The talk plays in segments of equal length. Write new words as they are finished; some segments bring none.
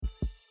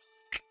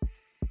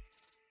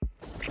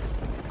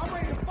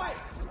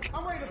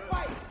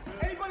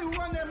everybody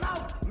who run their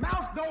mouth,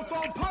 mouths don't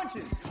throw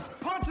punches.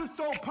 Punches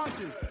throw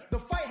punches. The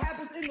fight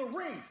happens in the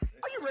ring.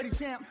 Are you ready,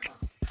 champ?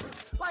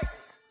 Like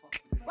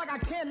I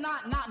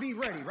cannot not be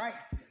ready, right?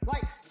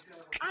 Like,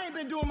 I ain't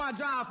been doing my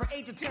job for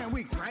 8 to 10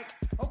 weeks, right?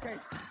 Okay.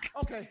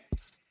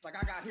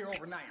 Like I got here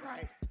overnight,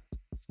 right?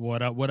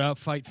 What up,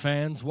 fight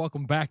fans?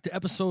 Welcome back to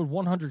episode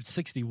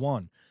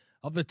 161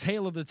 of the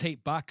Tale of the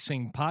Tape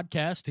Boxing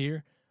Podcast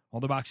here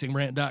on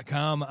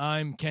theboxingrant.com.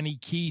 I'm Kenny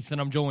Keith, and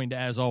I'm joined,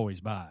 as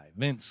always, by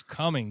Vince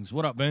Cummings.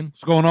 What up, Vin?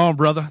 What's going on,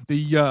 brother?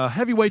 The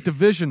heavyweight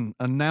division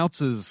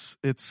announces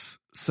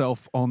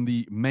itself on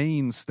the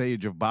main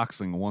stage of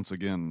boxing once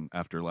again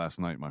after last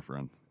night, my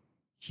friend.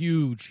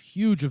 Huge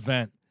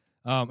event.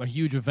 A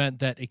huge event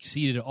that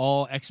exceeded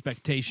all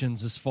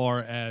expectations as far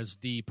as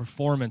the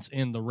performance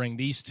in the ring.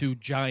 These two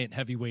giant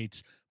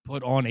heavyweights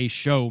put on a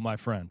show, my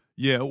friend.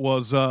 Yeah, it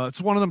was.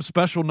 It's one of them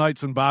special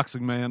nights in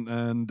boxing, man.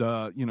 And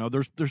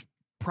there's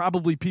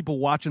probably people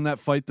watching that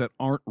fight that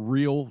aren't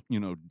real,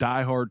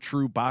 diehard,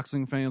 true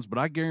boxing fans. But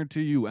I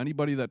guarantee you,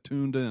 anybody that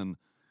tuned in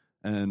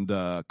and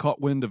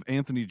caught wind of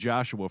Anthony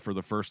Joshua for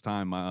the first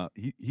time,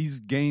 he's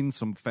gained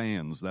some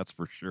fans. That's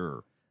for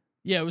sure.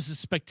 Yeah, it was a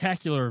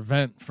spectacular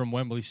event from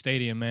Wembley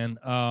Stadium, man.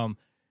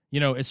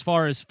 As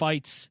far as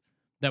fights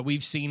that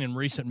we've seen in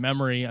recent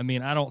memory, I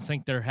mean, I don't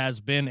think there has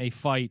been a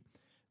fight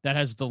that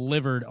has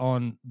delivered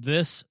on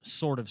this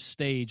sort of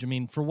stage. I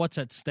mean, for what's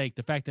at stake,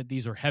 the fact that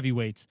these are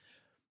heavyweights.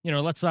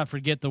 Let's not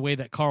forget the way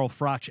that Carl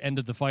Froch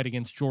ended the fight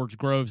against George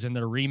Groves in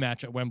their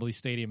rematch at Wembley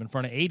Stadium in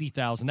front of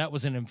 80,000. That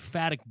was an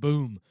emphatic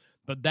boom,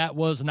 but that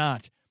was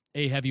not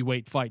a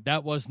heavyweight fight.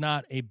 That was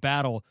not a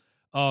battle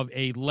of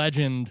a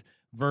legend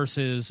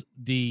versus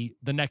the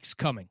next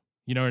coming.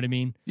 You know what I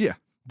mean? Yeah.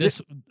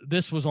 This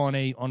was on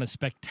a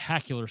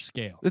spectacular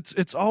scale.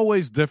 It's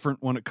always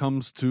different when it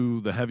comes to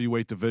the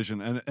heavyweight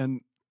division, and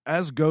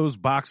as goes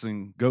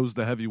boxing, goes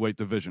the heavyweight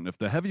division. If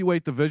the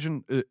heavyweight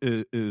division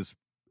is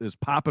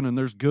popping and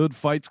there's good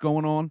fights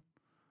going on,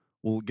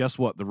 well, guess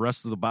what? The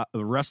rest of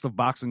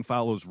boxing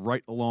follows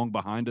right along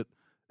behind it.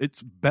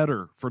 It's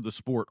better for the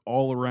sport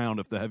all around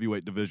if the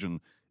heavyweight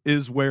division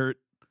is where it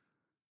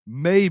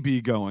may be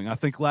going. I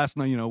think last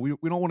night,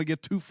 we don't want to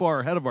get too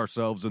far ahead of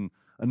ourselves and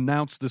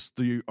announce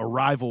the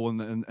arrival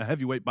and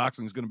heavyweight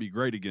boxing is going to be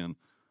great again.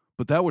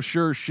 But that was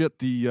sure as shit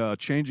the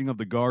changing of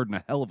the guard and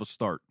a hell of a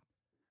start.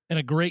 And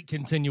a great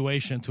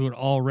continuation to an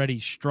already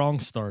strong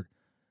start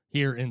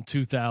here in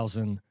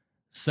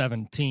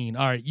 2017.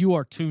 All right, you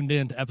are tuned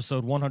in to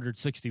episode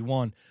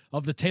 161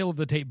 of the Tale of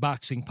the Tape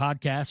Boxing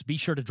Podcast. Be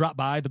sure to drop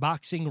by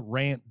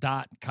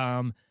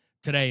theboxingrant.com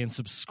today and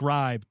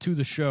subscribe to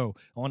the show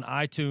on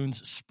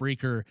iTunes,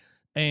 Spreaker,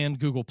 and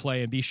Google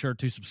Play. And be sure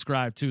to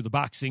subscribe to the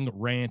Boxing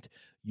Rant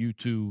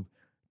YouTube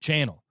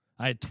channel.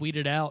 I had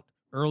tweeted out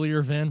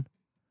earlier, Vin,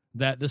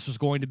 that this was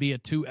going to be a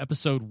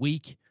 2-episode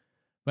week,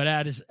 but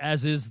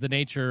as is the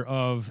nature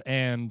of,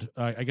 and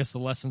I guess the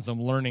lessons I'm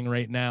learning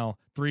right now,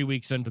 3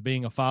 weeks into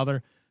being a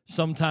father,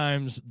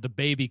 sometimes the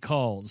baby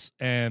calls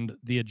and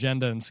the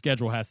agenda and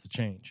schedule has to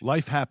change.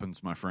 Life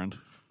happens, my friend.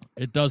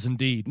 It does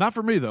indeed. Not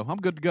for me, though.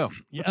 I'm good to go.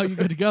 Yeah, oh, you're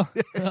good to go?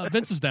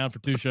 Vince is down for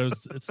 2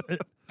 shows. It's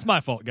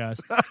my fault, guys.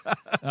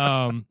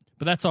 But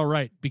that's all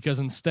right, because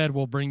instead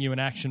we'll bring you an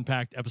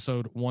action-packed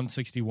episode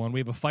 161.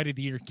 We have a Fight of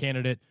the Year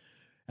candidate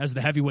as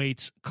the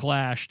heavyweights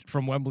clashed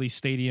from Wembley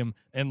Stadium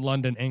in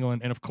London,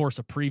 England, and, of course,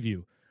 a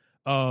preview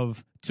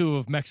of 2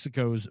 of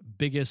Mexico's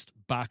biggest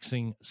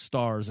boxing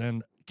stars.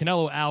 And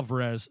Canelo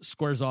Alvarez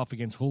squares off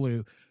against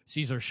Julio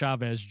Caesar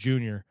Chavez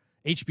Jr.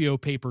 HBO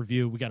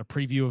pay-per-view. We got a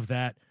preview of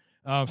that.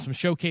 Some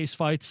showcase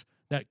fights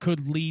that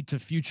could lead to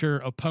future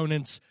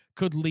opponents,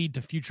 could lead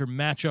to future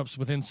matchups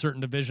within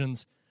certain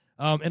divisions.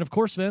 And, of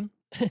course, then,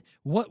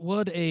 what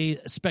would a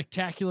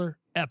spectacular,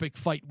 epic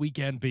fight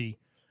weekend be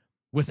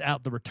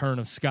without the return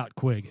of Scott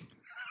Quigg?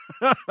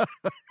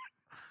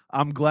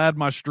 I'm glad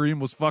my stream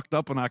was fucked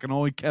up and I can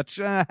only catch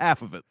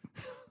half of it.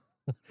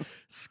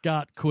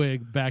 Scott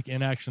Quigg back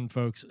in action,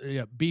 folks.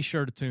 Yeah, be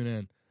sure to tune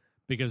in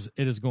because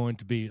it is going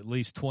to be at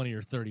least 20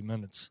 or 30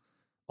 minutes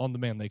on the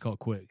man they call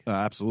Quigg.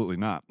 Absolutely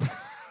not.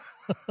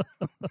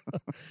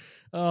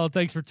 Oh,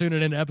 thanks for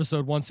tuning in to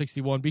episode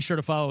 161. Be sure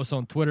to follow us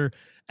on Twitter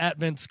at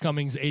Vince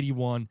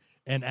Cummings81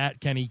 and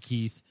at Kenny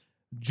Keith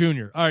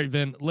Jr. All right,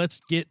 Vin,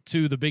 let's get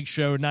to the big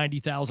show.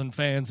 90,000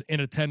 fans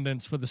in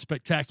attendance for the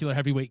spectacular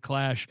heavyweight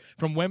clash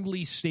from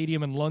Wembley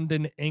Stadium in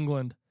London,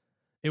 England.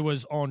 It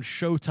was on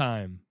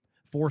Showtime,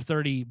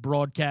 4:30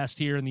 broadcast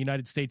here in the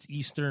United States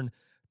Eastern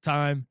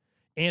Time.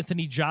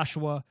 Anthony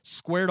Joshua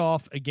squared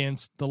off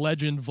against the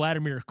legend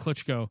Vladimir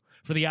Klitschko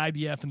for the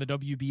IBF and the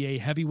WBA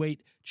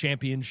heavyweight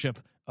championship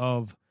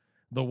of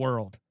the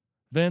world.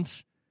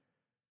 Vince,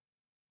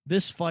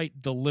 this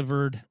fight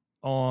delivered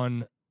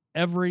on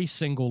every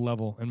single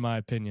level, in my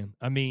opinion.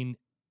 I mean,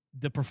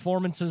 the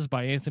performances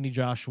by Anthony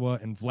Joshua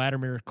and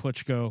Vladimir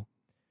Klitschko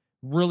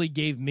really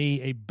gave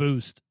me a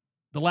boost.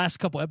 The last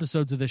couple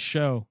episodes of this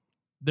show,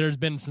 there's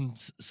been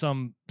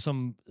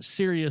some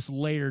serious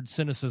layered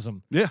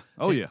cynicism. Yeah.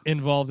 Oh, yeah.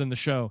 Involved in the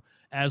show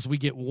as we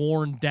get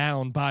worn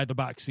down by the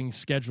boxing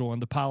schedule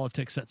and the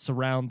politics that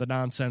surround the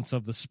nonsense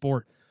of the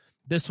sport.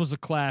 This was a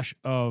clash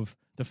of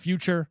the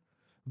future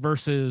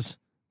versus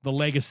the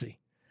legacy.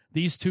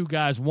 These two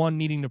guys, one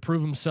needing to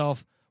prove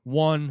himself,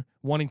 one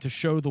wanting to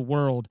show the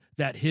world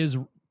that his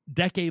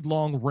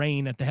decade-long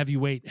reign at the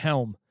heavyweight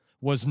helm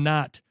was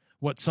not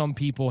what some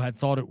people had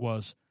thought it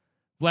was.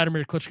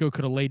 Vladimir Klitschko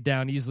could have laid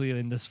down easily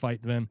in this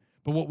fight then,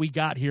 but what we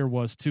got here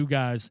was two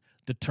guys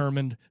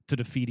determined to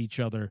defeat each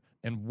other,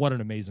 and what an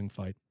amazing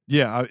fight.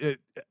 Yeah,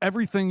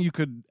 every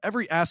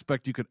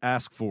aspect you could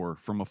ask for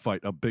from a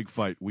fight, a big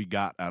fight, we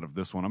got out of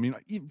this one. I mean,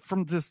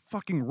 from this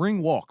fucking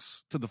ring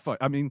walks to the fight.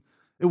 I mean,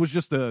 it was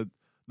just the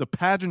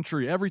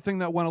pageantry, everything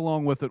that went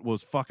along with it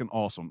was fucking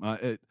awesome.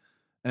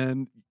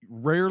 And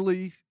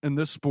rarely in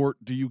this sport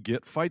do you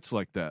get fights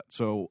like that.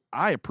 So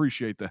I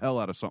appreciate the hell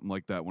out of something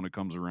like that when it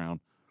comes around.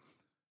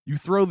 You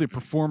throw the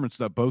performance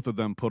that both of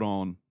them put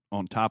on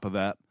top of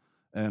that,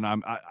 and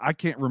I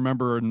can't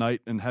remember a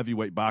night in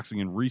heavyweight boxing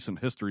in recent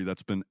history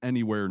that's been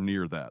anywhere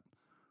near that.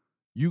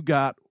 We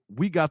got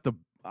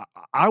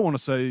I want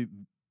to say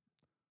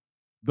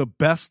the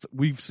best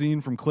we've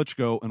seen from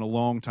Klitschko in a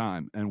long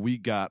time, and we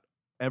got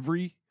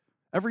every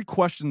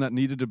question that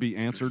needed to be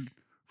answered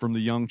from the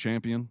young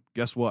champion.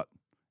 Guess what?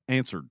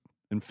 Answered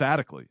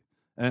emphatically.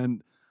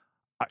 And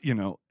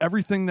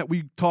everything that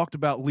we talked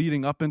about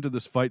leading up into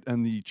this fight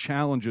and the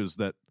challenges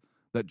that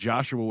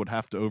Joshua would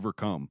have to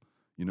overcome,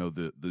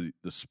 the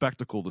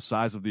spectacle, the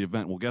size of the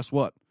event. Well, guess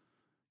what?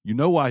 You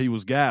know why he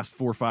was gassed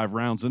 4 or 5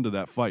 rounds into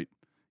that fight.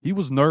 He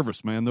was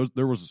nervous, man.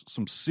 There was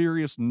some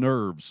serious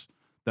nerves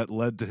that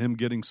led to him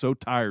getting so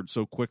tired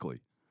so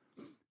quickly.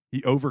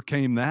 He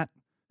overcame that.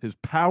 His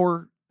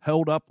power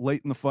held up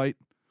late in the fight.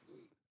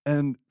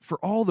 And for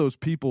all those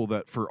people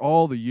that for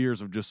all the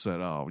years have just said,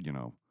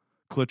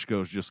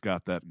 Klitschko's just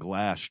got that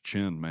glass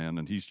chin, man,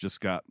 and he's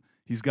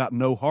got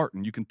no heart,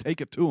 and you can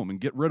take it to him and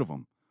get rid of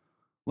him.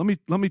 Let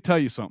me tell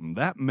you something.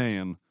 That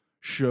man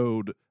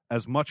showed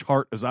as much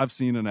heart as I've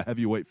seen in a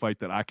heavyweight fight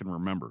that I can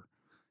remember.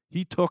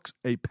 He took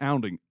a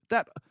pounding.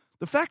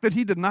 The fact that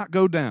he did not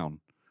go down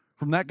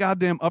from that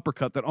goddamn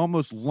uppercut that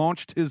almost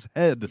launched his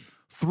head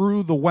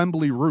through the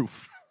Wembley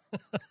roof.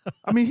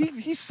 I mean,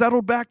 he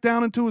settled back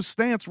down into his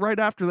stance right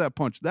after that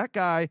punch. That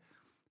guy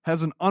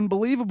has an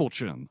unbelievable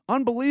chin.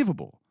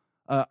 Unbelievable.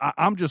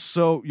 I'm just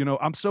so,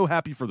 I'm so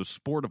happy for the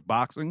sport of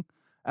boxing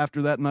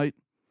after that night.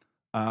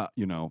 I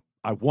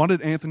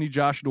wanted Anthony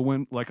Joshua to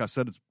win. Like I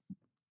said, it's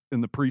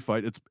in the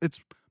pre-fight.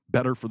 It's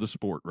better for the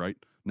sport, right?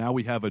 Now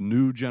we have a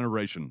new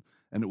generation,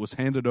 and it was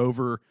handed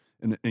over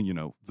in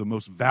the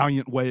most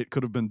valiant way it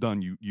could have been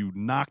done. You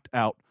knocked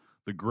out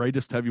the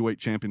greatest heavyweight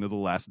champion of the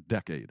last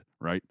decade,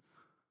 right?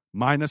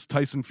 Minus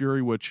Tyson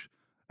Fury, which,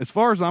 as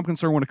far as I'm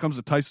concerned, when it comes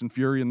to Tyson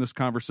Fury in this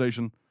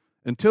conversation,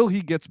 until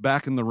he gets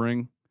back in the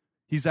ring,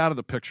 he's out of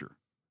the picture.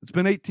 It's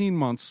been 18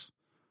 months.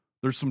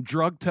 There's some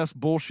drug test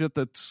bullshit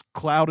that's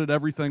clouded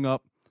everything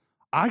up.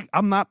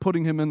 I'm not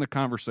putting him in the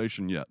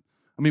conversation yet.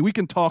 I mean, we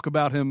can talk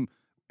about him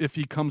if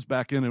he comes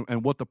back in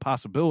and what the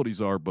possibilities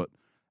are, but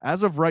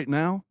as of right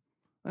now,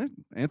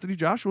 Anthony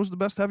Joshua is the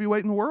best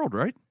heavyweight in the world,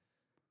 right?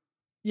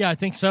 Yeah, I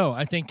think so.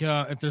 I think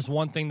if there's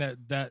one thing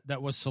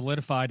that was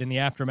solidified in the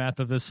aftermath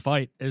of this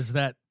fight is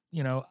that,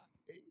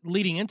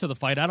 leading into the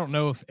fight, I don't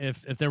know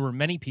if there were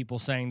many people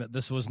saying that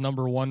this was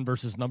number 1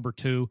 versus number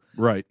 2,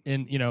 right?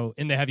 In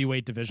the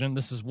heavyweight division,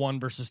 this is 1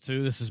 versus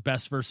 2. This is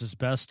best versus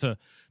best to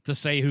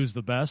say who's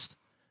the best.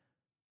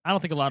 I don't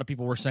think a lot of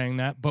people were saying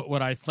that, but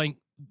what I think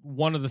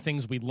one of the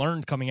things we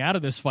learned coming out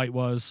of this fight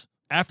was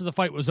after the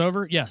fight was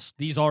over, yes,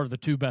 these are the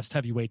 2 best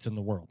heavyweights in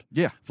the world.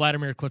 Yeah,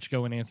 Vladimir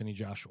Klitschko and Anthony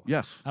Joshua.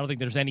 Yes, I don't think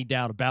there's any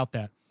doubt about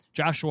that.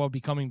 Joshua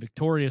becoming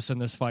victorious in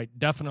this fight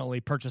definitely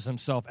purchased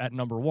himself at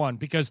number 1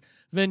 because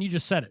then you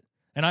just said it,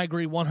 and I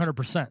agree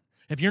 100%.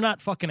 If you're not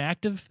fucking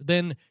active,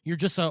 then you're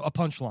just a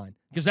punchline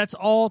because that's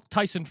all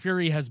Tyson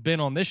Fury has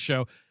been on this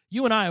show.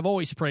 You and I have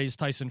always praised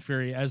Tyson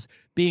Fury as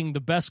being the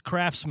best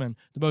craftsman,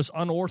 the most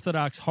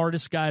unorthodox,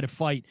 hardest guy to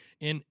fight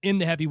in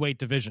the heavyweight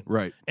division.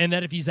 Right. And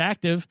that if he's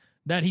active,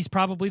 that he's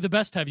probably the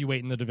best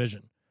heavyweight in the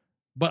division.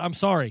 But I'm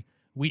sorry.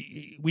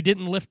 We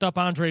didn't lift up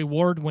Andre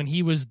Ward when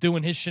he was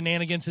doing his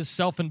shenanigans, his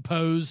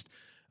self-imposed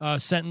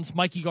sentence.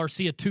 Mikey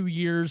Garcia, 2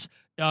 years,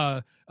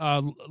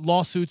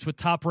 lawsuits with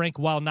Top Rank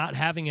while not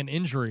having an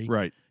injury.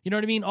 Right. You know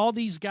what I mean? All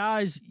these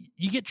guys,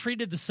 you get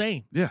treated the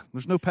same. Yeah,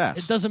 there's no pass.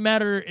 It doesn't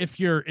matter if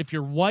you're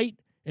white,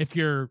 if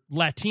you're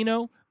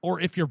Latino, or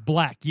if you're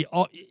black.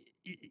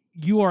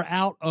 You are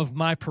out of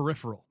my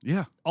peripheral.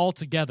 Yeah.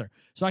 Altogether.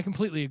 So I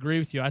completely agree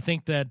with you. I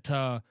think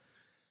that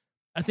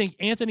I think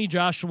Anthony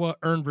Joshua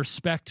earned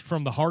respect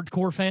from the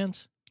hardcore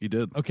fans. He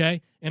did.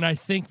 Okay? And I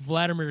think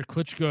Vladimir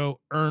Klitschko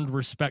earned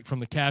respect from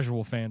the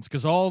casual fans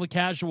because all the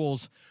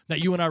casuals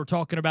that you and I were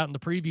talking about in the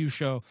preview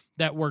show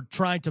that were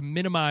trying to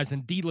minimize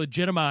and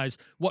delegitimize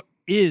what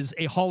is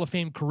a Hall of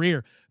Fame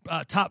career,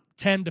 top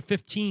 10 to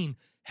 15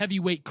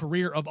 heavyweight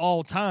career of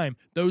all time,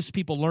 those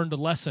people learned a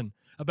lesson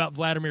about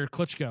Vladimir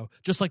Klitschko,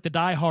 just like the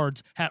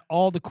diehards had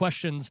all the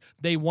questions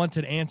they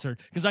wanted answered.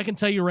 Because I can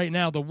tell you right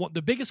now,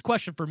 the biggest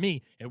question for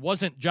me, it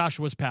wasn't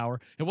Joshua's power,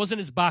 it wasn't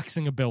his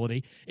boxing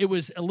ability, it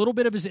was a little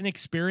bit of his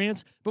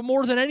inexperience, but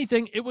more than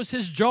anything, it was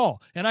his jaw.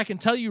 And I can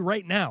tell you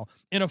right now,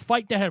 in a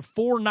fight that had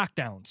 4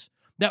 knockdowns,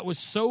 that was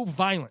so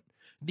violent,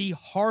 the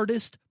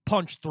hardest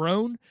punch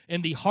thrown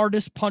and the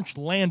hardest punch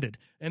landed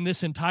in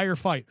this entire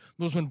fight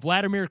was when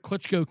Vladimir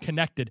Klitschko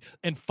connected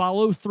and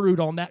followed through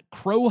on that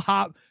crow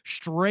hop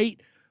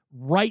straight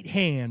right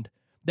hand.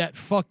 That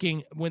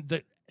fucking when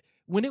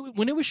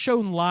it was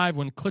shown live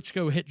when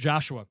Klitschko hit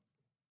Joshua,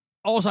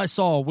 all I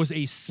saw was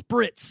a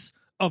spritz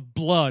of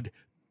blood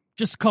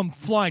just come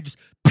flying, just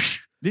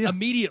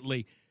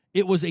immediately.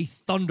 It was a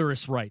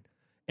thunderous right.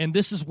 And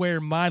this is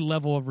where my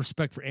level of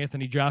respect for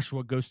Anthony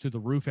Joshua goes through the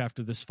roof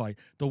after this fight.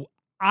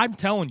 I'm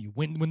telling you,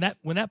 when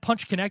that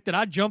punch connected,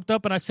 I jumped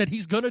up and I said,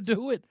 he's going to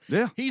do it.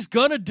 Yeah. He's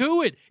going to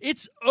do it.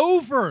 It's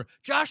over.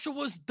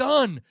 Joshua's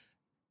done.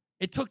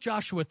 It took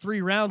Joshua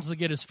 3 rounds to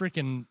get his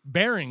freaking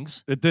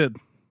bearings. It did.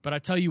 But I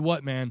tell you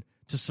what, man,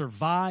 to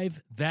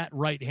survive that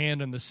right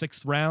hand in the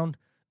 6th round,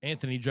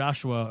 Anthony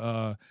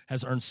Joshua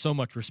has earned so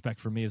much respect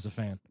for me as a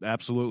fan.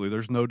 Absolutely.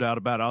 There's no doubt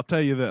about it. I'll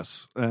tell you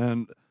this,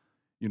 and,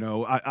 you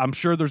know, I'm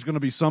sure there's going to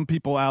be some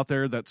people out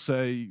there that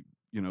say,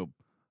 you know,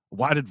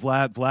 why did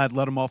Vlad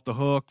let him off the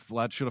hook?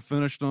 Vlad should have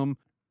finished him.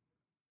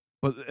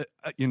 But,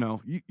 you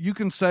know, you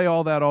can say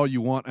all that all you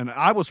want, and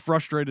I was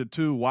frustrated,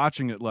 too,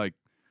 watching it like,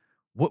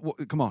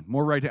 what come on,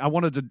 more right hand.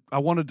 I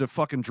wanted to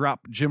fucking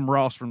drop Jim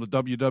Ross from the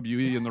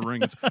WWE in the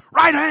ring. It's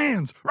right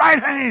hands.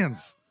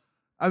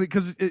 I mean,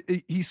 because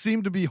he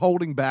seemed to be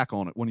holding back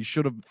on it when he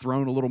should have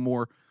thrown a little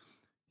more.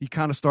 He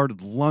kind of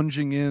started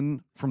lunging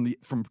in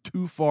from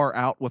too far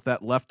out with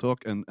that left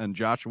hook, and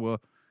Joshua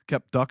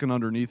kept ducking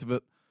underneath of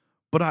it.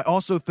 But I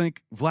also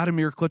think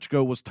Vladimir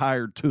Klitschko was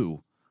tired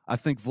too. I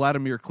think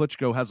Vladimir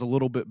Klitschko has a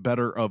little bit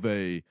better of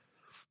a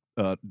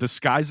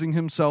disguising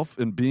himself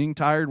and being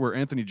tired, where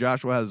Anthony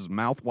Joshua has his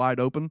mouth wide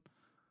open.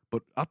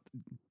 But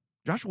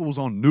Joshua was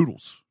on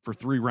noodles for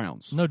 3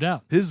 rounds. No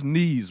doubt. His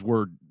knees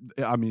were,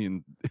 I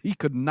mean, he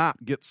could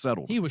not get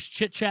settled. He was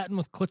chit-chatting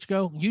with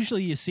Klitschko.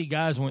 Usually you see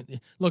guys,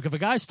 look, if a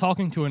guy's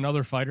talking to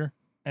another fighter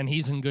and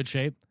he's in good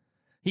shape,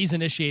 he's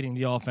initiating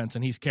the offense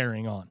and he's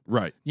carrying on.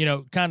 Right. You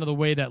know, kind of the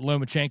way that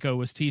Lomachenko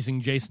was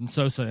teasing Jason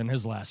Sosa in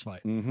his last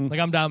fight. Mm-hmm.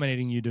 Like, I'm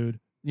dominating you, dude.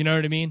 You know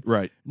what I mean?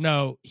 Right.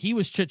 No, he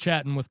was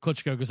chit-chatting with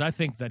Klitschko because I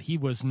think that he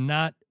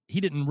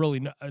didn't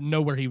really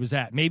know where he was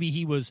at. Maybe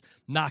he was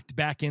knocked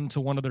back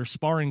into one of their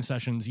sparring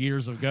sessions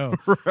years ago.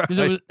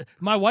 Right.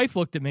 My wife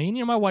looked at me, and,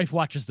 you know, my wife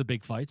watches the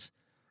big fights.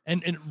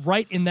 And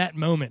right in that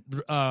moment,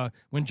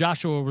 when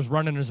Joshua was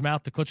running his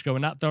mouth to Klitschko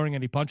and not throwing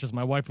any punches,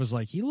 my wife was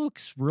like, he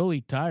looks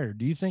really tired.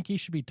 Do you think he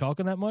should be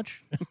talking that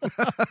much?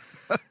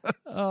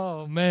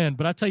 Oh, man.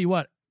 But I tell you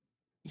what,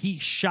 he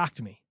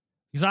shocked me.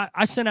 Because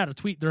I sent out a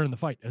tweet during the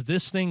fight. If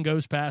this thing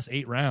goes past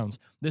 8 rounds,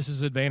 this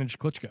is advantage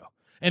Klitschko.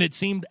 And it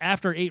seemed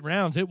after 8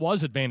 rounds, it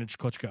was advantage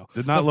Klitschko.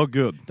 Did not look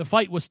good. The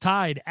fight was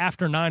tied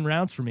after 9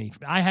 rounds for me.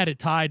 I had it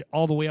tied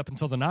all the way up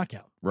until the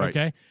knockout. Right.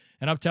 Okay?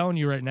 And I'm telling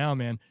you right now,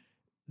 man,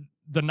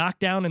 the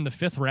knockdown in the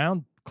 5th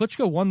round,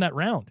 Klitschko won that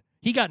round.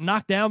 He got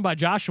knocked down by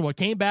Joshua,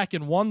 came back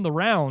and won the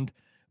round,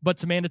 but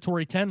it's a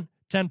mandatory 10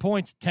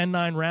 points,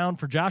 10-9 round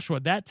for Joshua.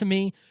 That to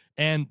me,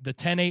 and the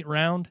 10-8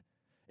 round,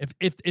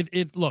 if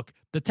look,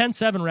 the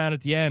 10-7 round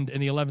at the end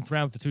and the 11th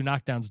round with the 2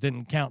 knockdowns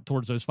didn't count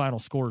towards those final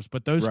scores,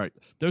 but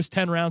those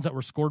 10 rounds that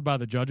were scored by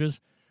the judges,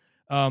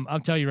 I'll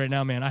tell you right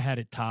now, man, I had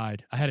it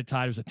tied. It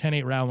was a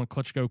 10-8 round when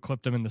Klitschko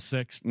clipped him in the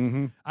 6th.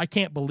 Mm-hmm. I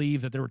can't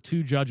believe that there were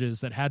 2 judges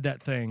that had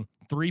that thing,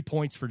 3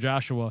 points for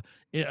Joshua,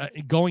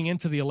 going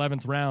into the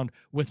 11th round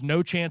with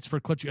no chance for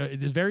Klitschko.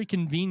 It is very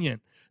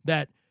convenient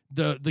that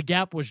the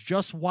gap was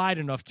just wide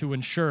enough to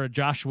ensure a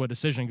Joshua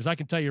decision, because I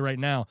can tell you right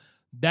now,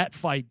 that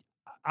fight,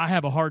 I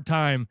have a hard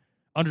time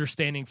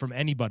understanding from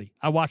anybody.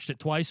 I watched it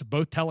twice,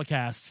 both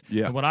telecasts,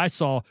 and what I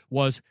saw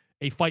was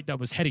a fight that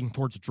was heading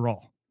towards a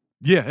draw.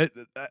 Yeah,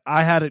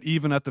 I had it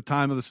even at the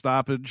time of the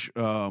stoppage.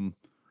 You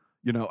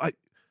know,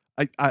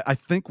 I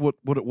think what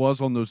it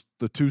was on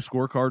the 2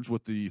 scorecards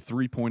with the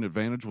 3-point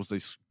advantage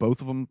was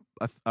both of them,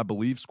 I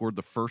believe, scored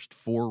the first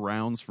 4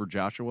 rounds for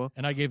Joshua.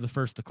 And I gave the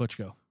first to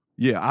Klitschko.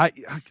 Yeah,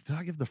 did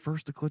I give the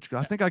first to Klitschko?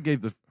 I think I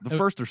gave the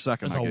first or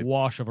second. It was a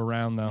wash of a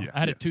round, though. I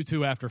had it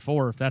 2-2 after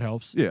 4, if that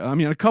helps. Yeah, I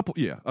mean, a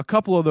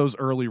couple of those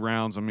early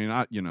rounds. I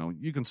mean,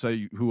 you can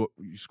say who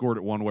you scored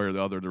it one way or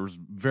the other. There was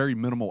very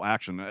minimal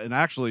action, and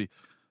actually,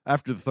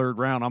 after the 3rd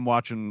round, I'm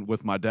watching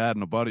with my dad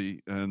and a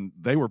buddy, and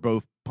they were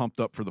both pumped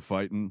up for the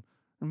fight. And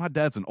my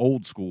dad's an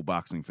old school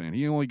boxing fan.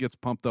 He only gets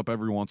pumped up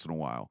every once in a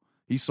while.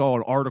 He saw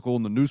an article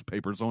in the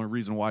newspaper. It's the only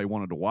reason why he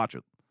wanted to watch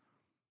it.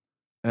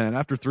 And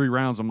after 3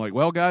 rounds, I'm like,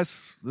 well,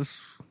 guys, this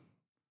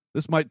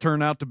might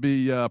turn out to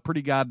be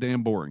pretty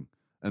goddamn boring.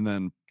 And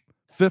then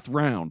 5th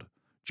round,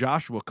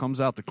 Joshua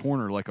comes out the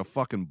corner like a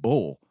fucking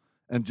bull.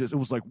 And it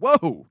was like,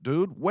 whoa,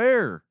 dude,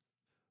 where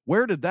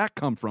did that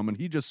come from? And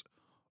he just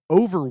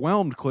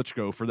overwhelmed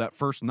Klitschko for that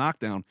first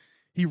knockdown.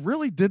 he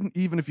really didn't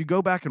even, if you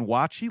go back and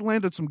watch, he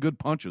landed some good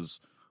punches,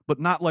 but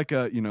not like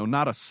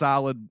not a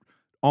solid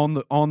on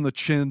the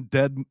chin,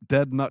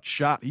 dead nut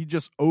shot. He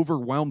just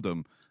overwhelmed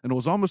him. And it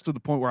was almost to the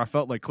point where I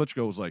felt like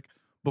Klitschko was like,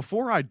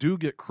 before I do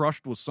get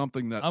crushed with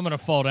something that I'm going to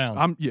fall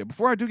down.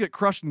 Before I do get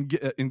crushed and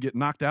get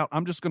knocked out,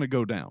 I'm just going to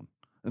go down.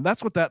 And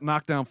that's what that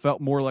knockdown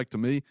felt more like to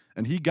me.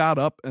 And he got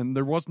up, and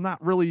there was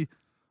not really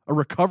a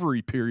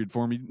recovery period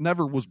for him. He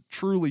never was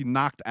truly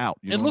knocked out.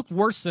 It looked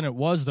worse than it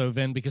was, though,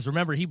 Vin, because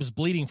remember, he was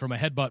bleeding from a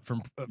headbutt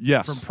from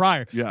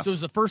prior. Yes. So it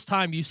was the first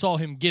time you saw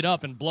him get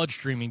up and blood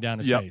streaming down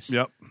his face.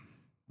 Yep.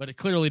 But it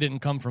clearly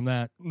didn't come from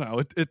that. No,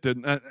 it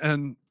didn't.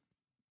 And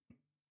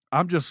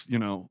I'm just,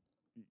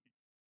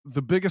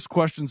 the biggest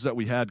questions that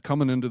we had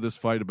coming into this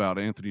fight about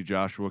Anthony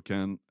Joshua,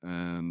 Ken,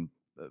 and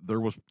there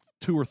was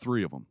 2 or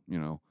 3 of them,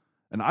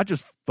 and I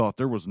just thought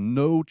there was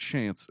no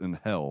chance in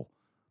hell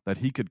that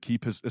he could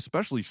keep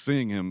especially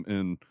seeing him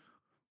in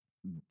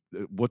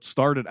what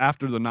started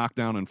after the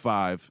knockdown in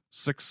 5,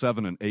 6,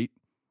 7, and 8,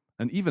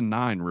 and even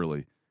 9,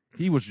 really.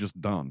 He was just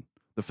done.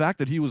 The fact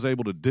that he was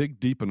able to dig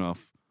deep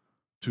enough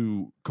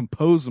to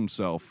compose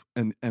himself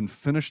and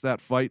finish that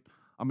fight,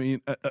 I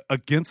mean,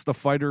 against a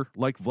fighter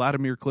like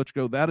Vladimir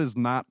Klitschko, that is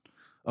not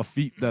a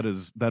feat that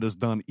is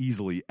done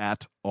easily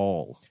at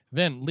all.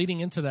 Then,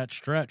 leading into that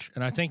stretch,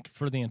 and I think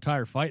for the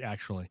entire fight,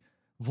 actually,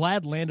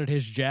 Vlad landed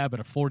his jab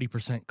at a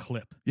 40%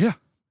 clip. Yeah.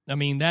 I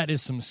mean, that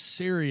is some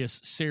serious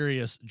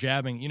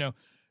jabbing.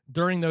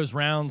 During those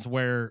rounds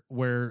where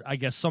I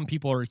guess some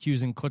people are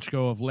accusing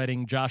Klitschko of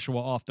letting Joshua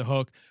off the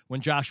hook when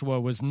Joshua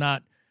was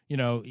not, he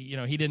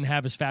didn't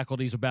have his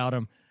faculties about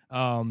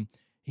him.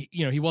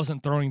 He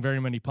wasn't throwing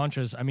very many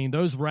punches. I mean,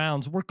 those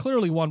rounds were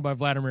clearly won by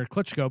Vladimir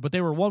Klitschko, but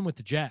they were won with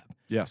the jab.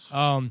 Yes.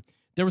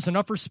 There was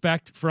enough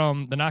respect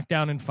from the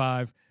knockdown in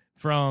 5,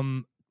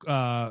 from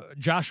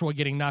Joshua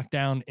getting knocked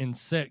down in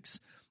 6,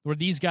 where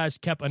these guys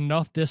kept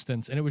enough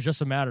distance, and it was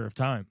just a matter of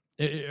time.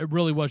 It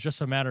really was just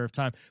a matter of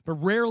time. But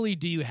rarely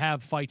do you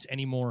have fights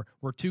anymore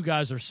where 2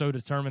 guys are so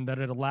determined that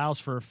it allows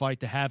for a fight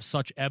to have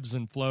such ebbs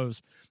and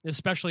flows,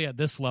 especially at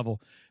this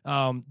level.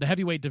 The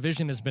heavyweight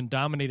division has been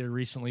dominated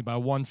recently by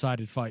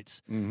one-sided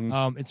fights.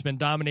 Mm-hmm. It's been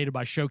dominated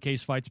by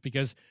showcase fights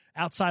because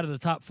outside of the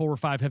top 4 or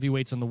 5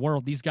 heavyweights in the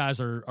world, these guys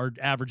are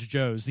average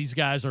Joes. These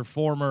guys are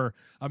former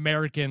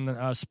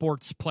American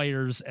sports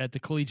players at the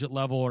collegiate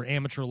level or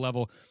amateur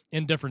level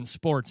in different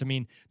sports. I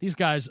mean, these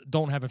guys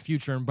don't have a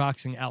future in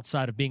boxing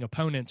outside of being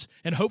opponents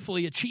and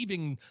hopefully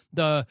achieving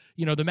the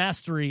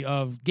mastery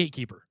of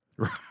gatekeeper.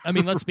 I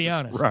mean, let's be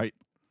honest. Right.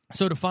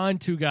 So to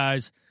find 2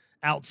 guys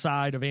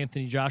outside of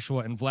Anthony Joshua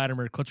and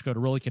Vladimir Klitschko to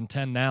really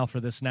contend now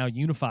for this now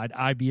unified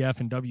IBF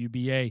and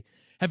WBA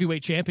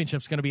heavyweight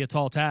championship is going to be a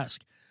tall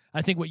task.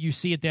 I think what you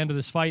see at the end of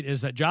this fight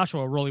is that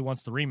Joshua really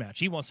wants the rematch.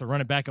 He wants to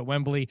run it back at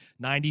Wembley,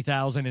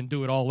 90,000, and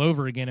do it all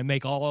over again and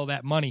make all of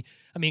that money.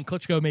 I mean,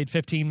 Klitschko made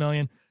 $15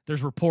 million.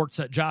 There's reports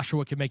that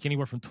Joshua can make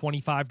anywhere from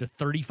 $25 to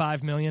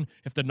 $35 million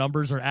if the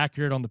numbers are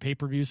accurate on the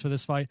pay-per-views for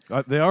this fight.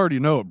 They already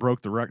know it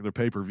broke the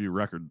pay-per-view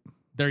record.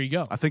 There you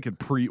go. I think in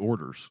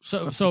pre-orders.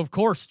 So of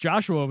course,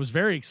 Joshua was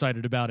very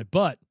excited about it,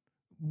 but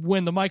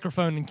when the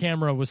microphone and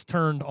camera was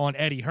turned on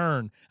Eddie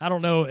Hearn, I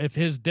don't know if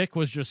his dick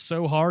was just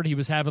so hard he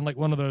was having like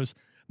one of those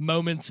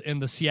moments in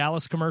the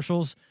Cialis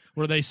commercials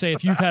where they say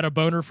if you've had a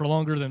boner for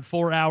longer than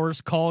 4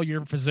 hours, call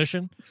your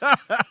physician.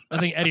 I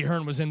think Eddie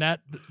Hearn was in that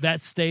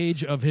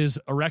stage of his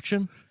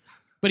erection,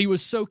 but he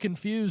was so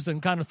confused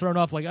and kind of thrown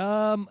off like,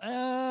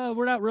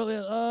 we're not really,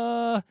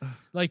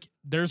 like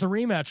there's a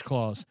rematch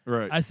clause.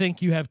 Right. I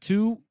think you have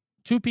two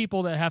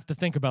people that have to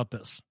think about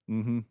this.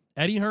 Mm-hmm.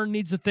 Eddie Hearn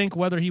needs to think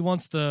whether he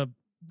wants to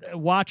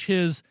watch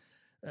his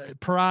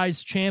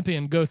prize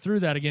champion go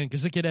through that again,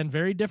 because it could end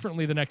very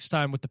differently the next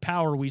time with the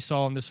power we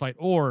saw in this fight,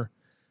 or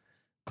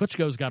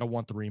Klitschko's got to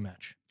want the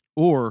rematch.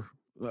 Or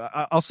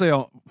I'll say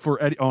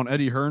on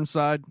Eddie Hearn's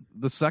side,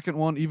 the second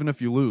one, even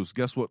if you lose,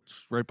 guess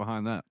what's right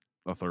behind that?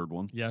 A third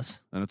one. Yes.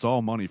 And it's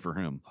all money for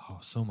him. Oh,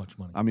 so much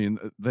money. I mean,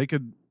 they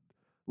could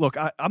look.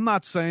 I'm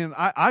not saying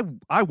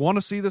I want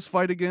to see this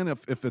fight again.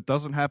 If it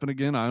doesn't happen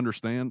again, I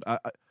understand.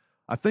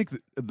 I think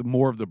the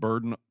more of the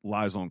burden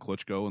lies on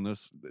Klitschko in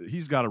this.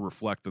 He's got to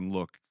reflect and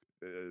look.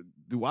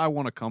 Do I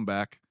want to come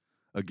back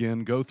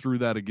again? Go through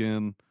that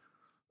again?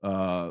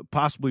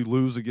 Possibly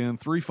lose again?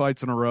 3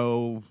 fights in a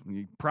row.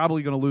 You're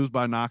probably going to lose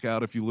by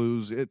knockout if you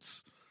lose.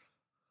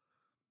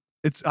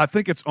 I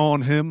think it's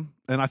on him,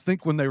 and I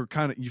think when they were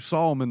you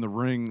saw him in the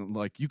ring,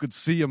 like you could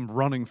see him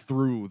running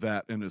through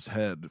that in his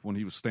head when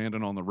he was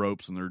standing on the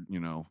ropes, and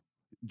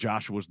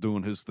Joshua's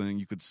doing his thing.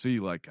 You could see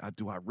like,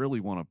 do I really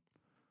want to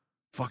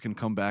fucking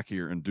come back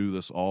here and do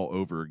this all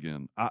over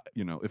again?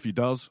 If he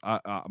does,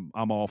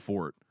 I'm all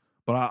for it.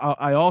 But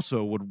I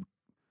also would,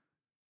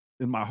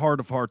 in my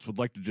heart of hearts, would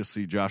like to just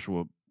see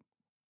Joshua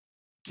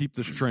keep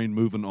this train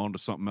moving on to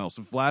something else.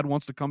 If Vlad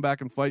wants to come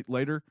back and fight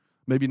later,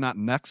 maybe not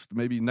next,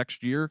 maybe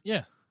next year.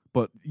 Yeah.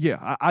 But,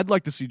 yeah, I'd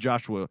like to see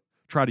Joshua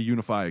try to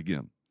unify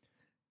again.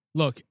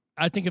 Look,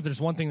 I think if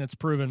there's one thing that's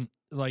proven,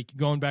 like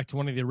going back to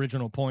one of the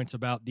original points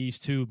about these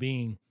two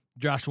being,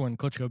 Joshua and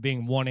Klitschko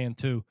being 1 and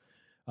 2,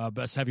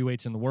 best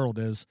heavyweights in the world,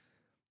 is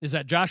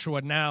that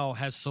Joshua now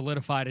has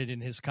solidified it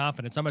in his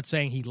confidence. I'm not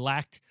saying he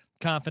lacked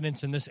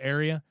confidence in this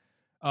area,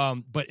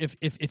 but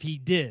if he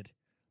did,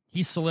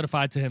 he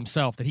solidified to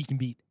himself that he can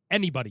beat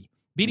anybody.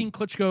 Beating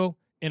Klitschko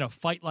in a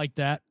fight like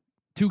that,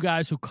 two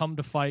guys who come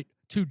to fight,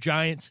 two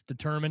giants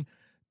determined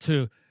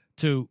to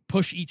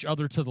push each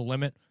other to the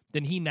limit,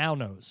 then he now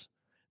knows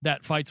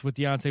that fights with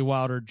Deontay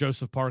Wilder,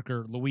 Joseph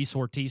Parker, Luis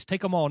Ortiz,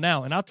 take them all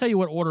now. And I'll tell you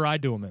what order I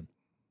do them in.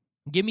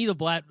 Give me the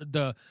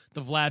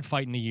Vlad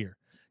fight in a year.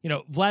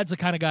 Vlad's the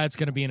kind of guy that's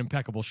going to be in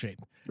impeccable shape.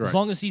 Right. As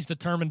long as he's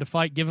determined to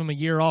fight, give him a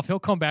year off, he'll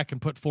come back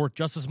and put forth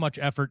just as much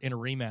effort in a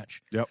rematch.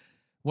 Yep.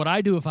 What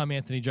I do if I'm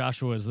Anthony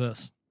Joshua is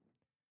this.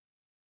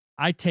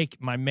 I take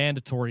my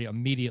mandatory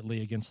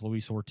immediately against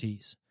Luis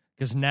Ortiz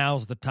because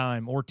now's the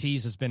time.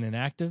 Ortiz has been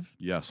inactive.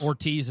 Yes.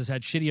 Ortiz has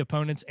had shitty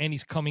opponents, and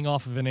he's coming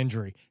off of an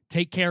injury.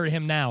 Take care of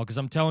him now because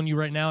I'm telling you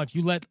right now, if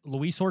you let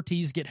Luis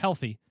Ortiz get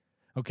healthy,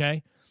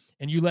 okay,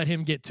 and you let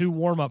him get 2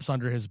 warm-ups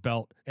under his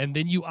belt, and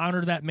then you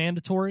honor that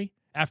mandatory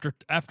after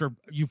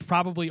you've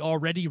probably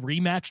already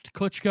rematched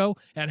Klitschko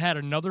and had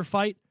another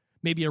fight,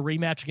 maybe a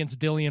rematch against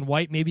Dillian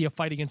White, maybe a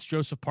fight against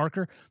Joseph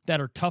Parker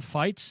that are tough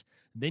fights,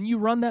 then you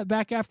run that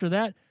back after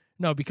that,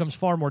 no, it becomes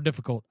far more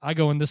difficult. I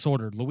go in this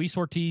order. Luis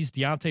Ortiz,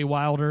 Deontay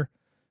Wilder,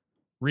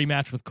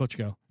 rematch with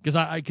Klitschko.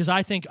 Because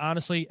I think,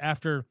 honestly,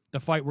 after the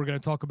fight we're going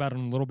to talk about in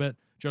a little bit,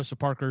 Joseph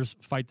Parker's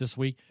fight this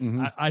week,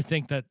 I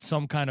think that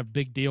some kind of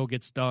big deal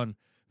gets done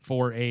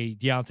for a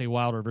Deontay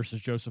Wilder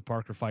versus Joseph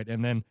Parker fight.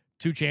 And then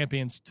 2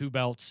 champions, 2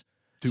 belts.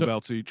 Two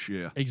belts each,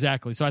 yeah.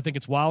 Exactly. So I think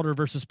it's Wilder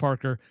versus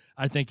Parker.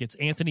 I think it's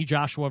Anthony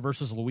Joshua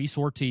versus Luis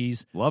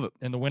Ortiz. Love it.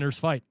 And the winner's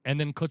fight. And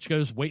then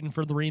Klitschko's waiting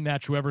for the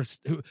rematch,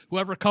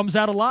 whoever comes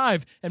out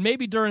alive. And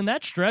maybe during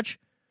that stretch,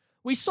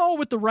 we saw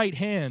what the right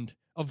hand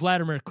of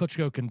Vladimir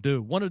Klitschko can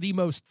do. One of the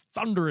most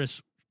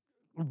thunderous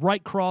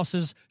right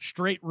crosses,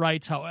 straight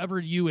rights, however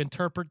you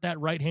interpret that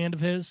right hand of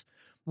his,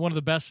 one of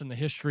the best in the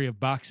history of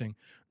boxing.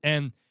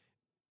 And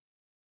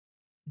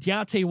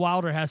Deontay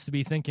Wilder has to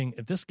be thinking,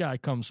 if this guy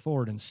comes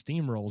forward and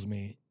steamrolls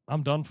me,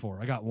 I'm done for.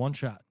 I got one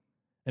shot,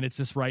 and it's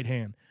this right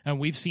hand. And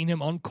we've seen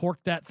him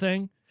uncork that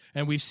thing,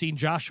 and we've seen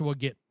Joshua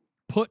get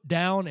put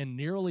down and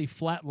nearly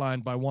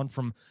flatlined by one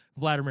from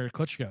Vladimir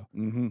Klitschko.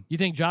 Mm-hmm. You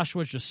think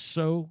Joshua's just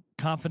so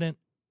confident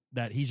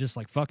that he's just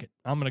like, fuck it,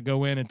 I'm going to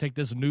go in and take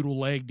this noodle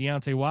leg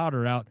Deontay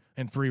Wilder out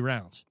in 3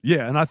 rounds.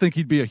 Yeah, and I think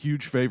he'd be a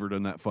huge favorite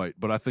in that fight.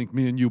 But I think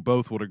me and you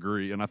both would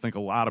agree, and I think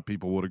a lot of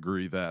people would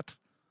agree that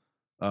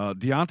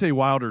Deontay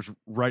Wilder's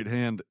right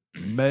hand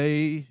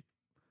may,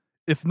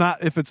 if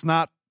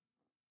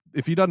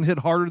he doesn't hit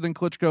harder than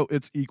Klitschko,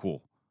 it's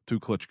equal to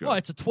Klitschko. Well,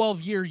 it's a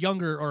 12-year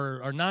younger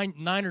or 9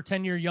 or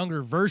 10-year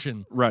younger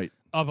version, right,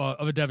 of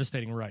a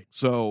devastating right.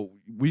 So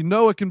we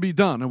know it can be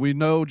done, and we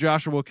know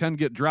Joshua can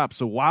get dropped.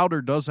 So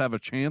Wilder does have a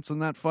chance in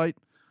that fight.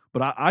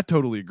 But I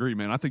totally agree,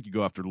 man. I think you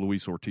go after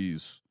Luis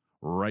Ortiz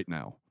right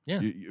now.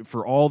 Yeah,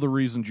 for all the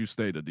reasons you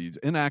stated. He's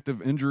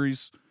inactive,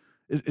 injuries.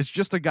 It's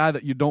just a guy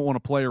that you don't want to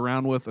play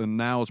around with, and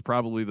now is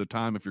probably the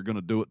time, if you're going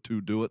to do it,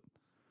 to do it.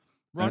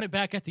 Run it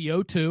back at the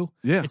O2.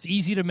 Yeah. It's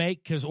easy to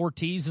make because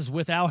Ortiz is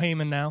with Al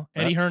Heyman now.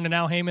 Eddie Hearn and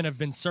Al Heyman have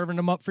been serving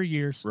him up for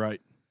years.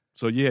 Right.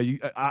 So,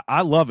 yeah,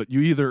 I love it. You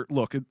either –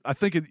 look, I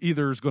think it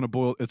either is going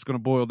to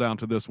boil down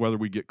to this, whether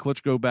we get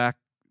Klitschko back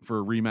for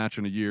a rematch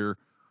in a year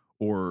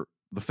or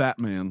the fat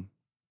man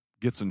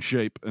gets in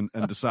shape and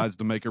decides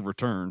to make a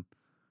return,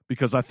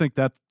 because I think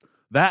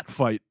that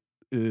fight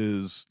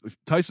is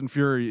Tyson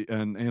Fury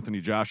and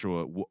Anthony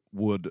Joshua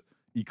would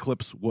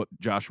eclipse what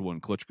Joshua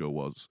and Klitschko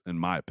was, in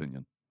my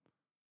opinion.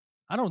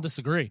 I don't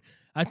disagree.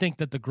 I think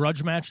that the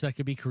grudge match that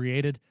could be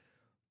created,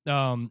 you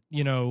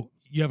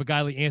have a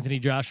guy like Anthony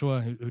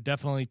Joshua who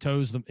definitely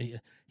toes them.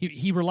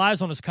 He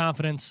relies on his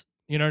confidence,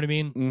 you know what I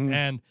mean? Mm-hmm.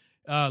 And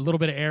a little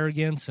bit of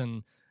arrogance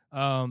and,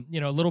 a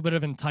little bit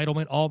of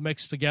entitlement all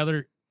mixed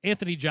together.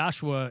 Anthony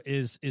Joshua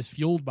is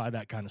fueled by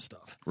that kind of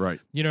stuff. Right.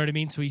 You know what I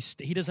mean? So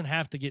he doesn't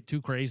have to get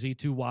too crazy,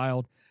 too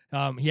wild.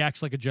 He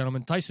acts like a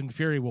gentleman. Tyson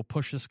Fury will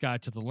push this guy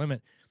to the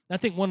limit. I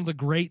think one of the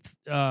great,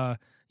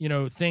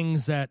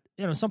 things that,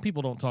 some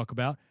people don't talk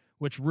about,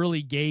 which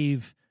really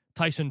gave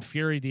Tyson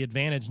Fury the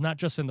advantage, not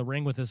just in the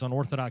ring with his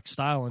unorthodox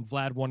style and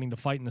Vlad wanting to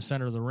fight in the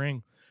center of the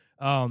ring,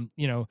 and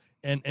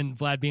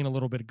Vlad being a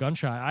little bit gun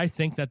shy. I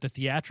think that the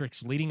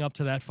theatrics leading up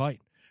to that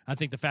fight, I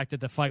think the fact that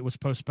the fight was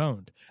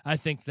postponed, I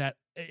think that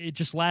it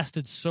just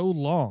lasted so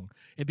long,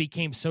 it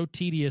became so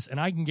tedious, and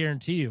I can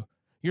guarantee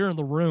you're in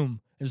the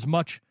room as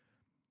much,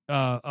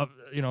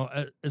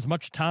 as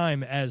much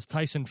time as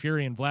Tyson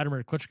Fury and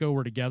Vladimir Klitschko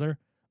were together.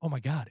 Oh my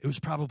God, it was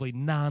probably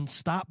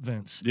nonstop,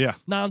 Vince. Yeah.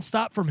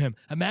 Nonstop from him.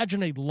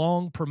 Imagine a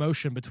long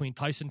promotion between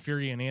Tyson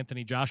Fury and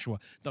Anthony Joshua.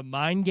 The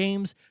mind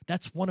games,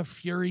 that's one of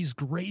Fury's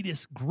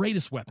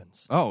greatest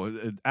weapons. Oh,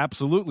 it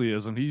absolutely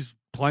is, and he's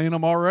playing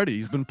them already.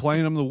 He's been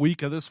playing them the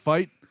week of this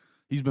fight.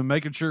 He's been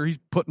making sure he's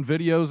putting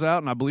videos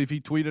out, and I believe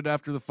he tweeted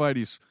after the fight,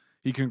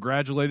 he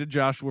congratulated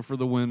Joshua for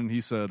the win, and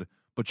he said,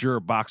 "But you're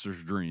a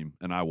boxer's dream,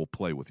 and I will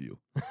play with you."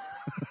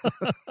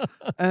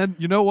 And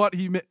you know what?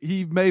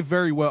 He may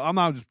very well. I'm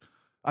not just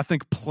I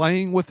think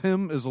playing with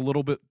him is a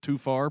little bit too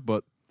far,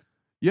 but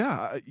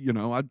yeah,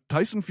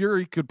 Tyson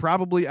Fury could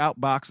probably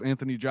outbox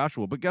Anthony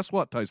Joshua. But guess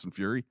what, Tyson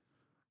Fury?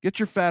 Get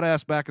your fat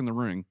ass back in the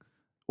ring,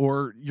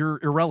 or you're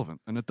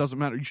irrelevant, and it doesn't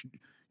matter.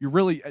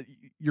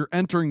 You're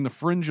entering the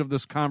fringe of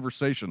this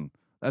conversation.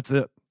 That's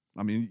it.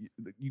 I mean,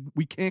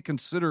 we can't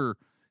consider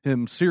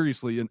him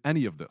seriously in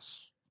any of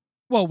this.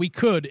 Well, we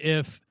could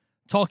if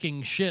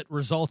talking shit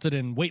resulted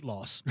in weight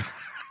loss.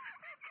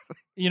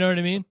 You know what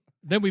I mean?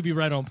 Then we'd be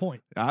right on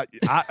point.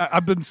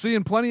 I've been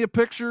seeing plenty of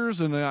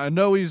pictures, and I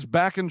know he's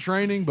back in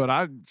training,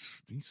 but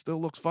he still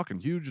looks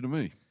fucking huge to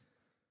me.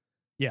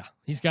 Yeah,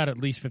 he's got at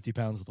least 50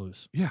 pounds to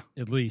lose. Yeah.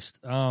 At least.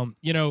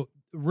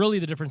 Really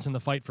the difference in the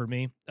fight for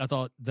me, I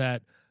thought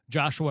that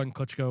Joshua and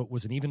Klitschko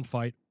was an even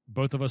fight.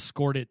 Both of us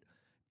scored it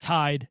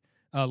tied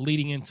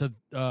leading into,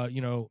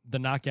 the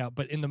knockout.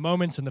 But in the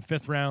moments in the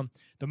fifth round,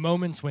 the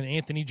moments when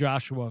Anthony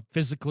Joshua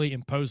physically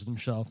imposed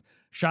himself,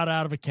 shot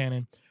out of a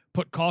cannon,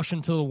 put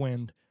caution to the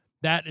wind,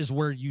 that is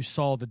where you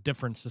saw the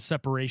difference, the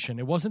separation.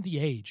 It wasn't the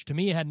age. To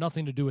me, it had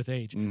nothing to do with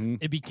age. Mm-hmm.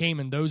 It became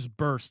in those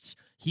bursts,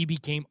 he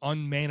became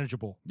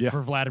unmanageable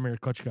for Vladimir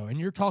Klitschko. And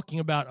you're talking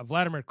about a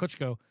Vladimir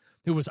Klitschko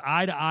who was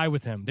eye to eye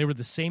with him. They were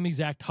the same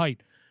exact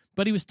height,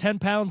 but he was 10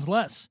 pounds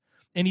less.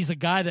 And he's a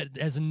guy that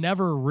has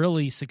never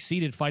really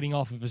succeeded fighting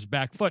off of his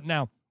back foot.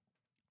 Now,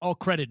 all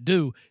credit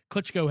due,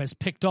 Klitschko has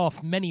picked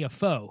off many a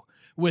foe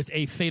with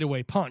a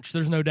fadeaway punch.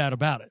 There's no doubt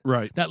about it.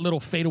 Right. That little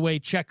fadeaway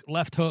check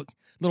left hook,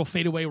 little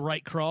fadeaway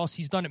right cross,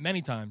 he's done it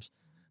many times,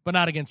 but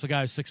not against a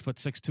guy who's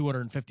 6'6",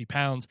 250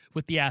 pounds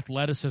with the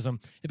athleticism.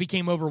 It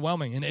became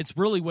overwhelming, and it's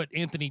really what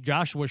Anthony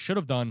Joshua should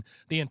have done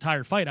the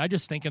entire fight. I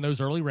just think in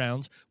those early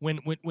rounds, when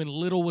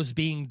little was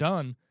being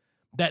done,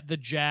 that the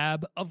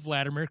jab of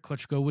Vladimir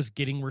Klitschko was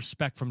getting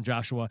respect from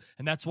Joshua,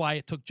 and that's why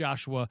it took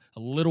Joshua a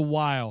little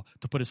while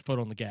to put his foot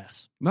on the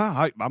gas.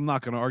 No, I'm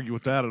not going to argue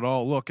with that at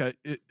all. Look,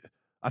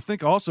 I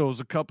think also it was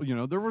a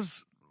couple, there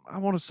was, I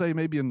want to say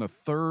maybe in the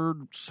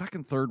third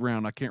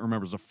round, I can't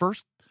remember. It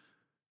was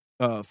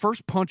the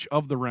first punch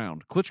of the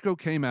round. Klitschko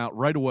came out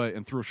right away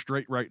and threw a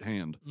straight right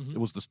hand. Mm-hmm. It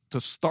was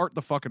to start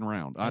the fucking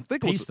round. I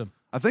think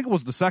it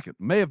was the second.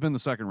 May have been the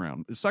second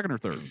round, second or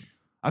third.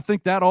 I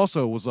think that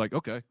also was like,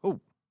 okay,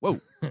 whoa,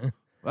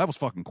 that was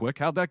fucking quick.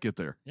 How'd that get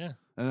there? Yeah.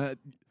 And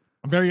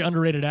a very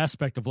underrated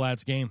aspect of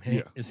Vlad's game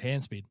is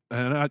hand speed.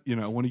 And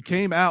when he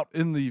came out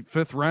in the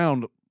fifth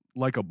round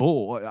like a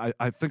bull,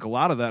 I think a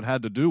lot of that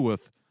had to do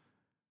with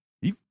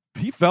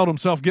he felt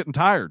himself getting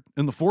tired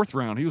in the fourth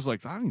round. He was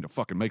like, I need to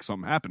fucking make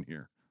something happen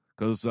here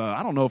because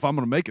I don't know if I'm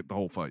going to make it the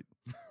whole fight.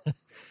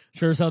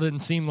 Sure as hell didn't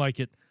seem like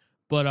it.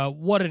 But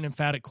what an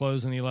emphatic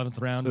close in the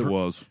 11th round. It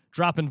was.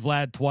 Dropping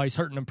Vlad twice,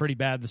 hurting him pretty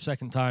bad the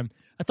second time.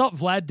 I thought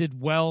Vlad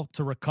did well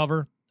to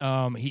recover.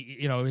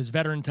 His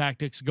veteran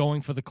tactics,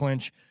 going for the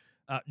clinch.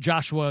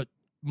 Joshua,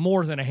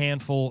 more than a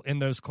handful in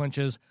those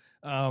clinches.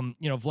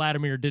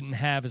 Vladimir didn't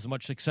have as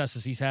much success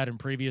as he's had in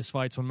previous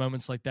fights when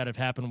moments like that have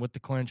happened with the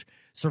clinch.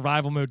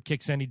 Survival mode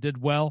kicks in. He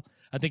did well.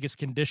 I think his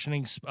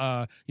conditioning,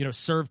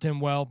 served him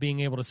well, being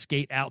able to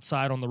skate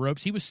outside on the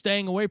ropes. He was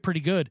staying away pretty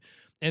good.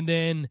 And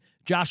then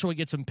Joshua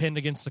gets him pinned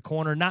against the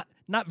corner. Not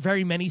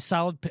very many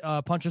solid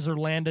punches are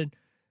landed,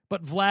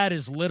 but Vlad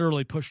is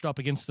literally pushed up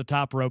against the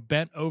top rope,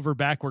 bent over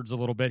backwards a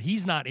little bit.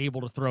 He's not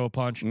able to throw a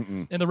punch,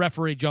 and the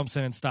referee jumps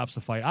in and stops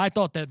the fight. I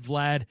thought that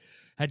Vlad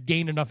had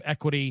gained enough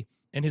equity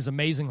in his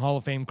amazing Hall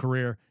of Fame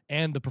career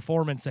and the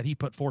performance that he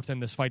put forth in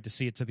this fight to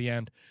see it to the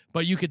end.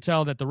 But you could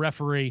tell that the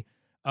referee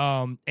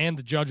and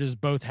the judges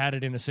both had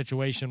it in a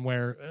situation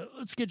where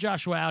let's get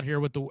Joshua out here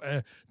with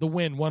the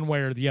win one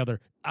way or the other.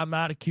 I'm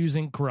not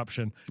accusing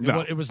corruption.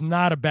 No. It was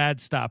not a bad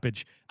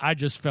stoppage. I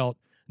just felt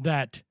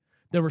that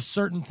there were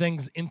certain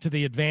things into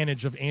the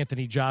advantage of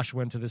Anthony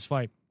Joshua into this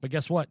fight. But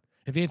guess what?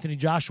 If Anthony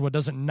Joshua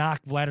doesn't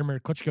knock Vladimir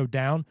Klitschko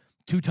down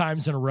 2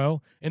 times in a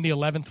row in the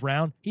 11th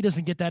round, he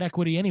doesn't get that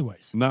equity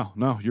anyways.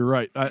 No, you're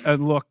right.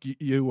 And look,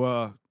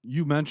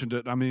 you mentioned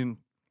it. I mean,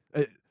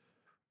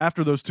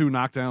 after those 2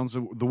 knockdowns,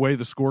 the way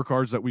the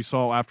scorecards that we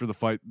saw after the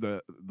fight,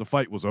 the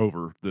fight was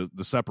over.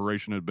 The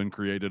separation had been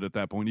created at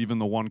that point. Even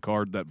the one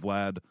card that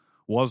Vlad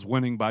was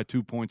winning by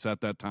 2 points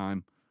at that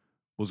time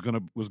was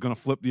gonna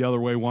flip the other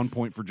way, 1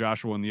 point for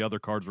Joshua, and the other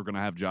cards were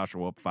gonna have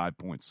Joshua up 5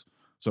 points.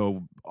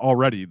 So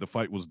already the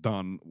fight was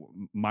done,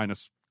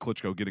 minus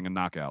Klitschko getting a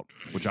knockout,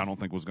 which I don't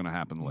think was going to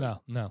happen later.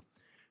 No.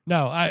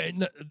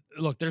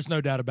 Look, there's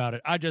no doubt about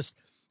it. I just,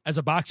 as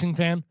a boxing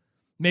fan,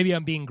 maybe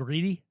I'm being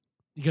greedy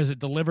because it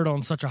delivered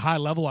on such a high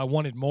level. I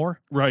wanted more.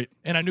 Right.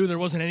 And I knew there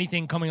wasn't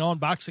anything coming on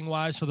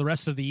boxing-wise for the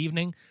rest of the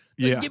evening.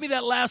 Yeah. Give me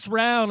that last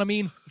round. I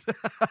mean,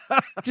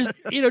 just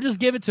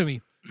give it to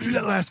me. Give me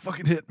that last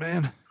fucking hit,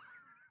 man.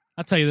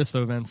 I'll tell you this,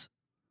 though, Vince.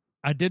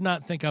 I did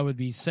not think I would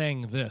be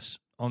saying this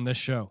on this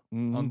show,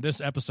 on this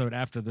episode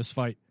after this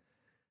fight,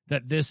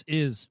 that this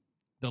is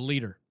the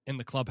leader in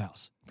the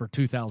clubhouse for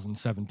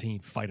 2017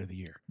 Fight of the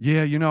Year.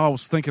 Yeah, I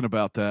was thinking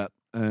about that,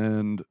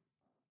 and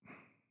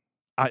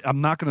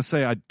I'm not going to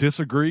say I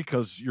disagree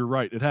because you're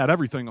right. It had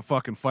everything a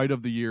fucking Fight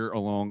of the Year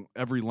along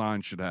every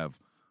line should have.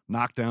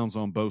 Knockdowns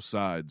on both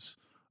sides.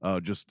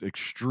 just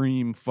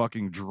extreme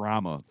fucking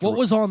drama. What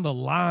was on the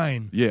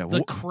line? Yeah.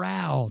 The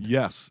crowd.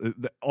 Yes.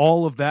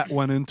 All of that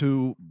went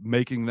into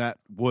making that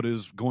what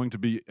is going to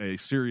be a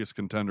serious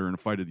contender and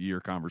fight of the year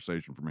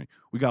conversation for me.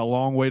 We got a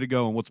long way to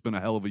go in what's been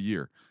a hell of a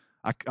year.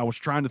 I was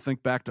trying to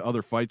think back to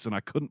other fights, and I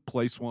couldn't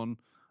place one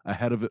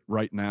ahead of it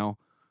right now.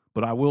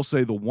 But I will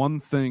say the one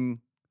thing,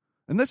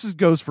 and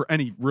goes for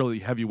any really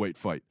heavyweight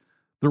fight,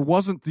 there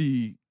wasn't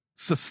the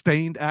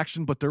sustained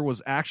action, but there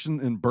was action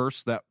in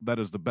bursts that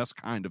is the best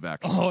kind of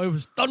action. Oh, it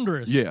was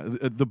thunderous. Yeah,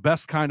 the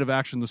best kind of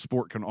action the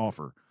sport can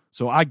offer.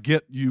 So I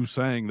get you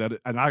saying that,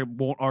 and I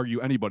won't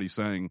argue anybody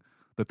saying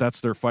that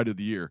that's their fight of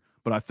the year.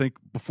 But I think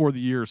before the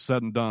year is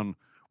said and done,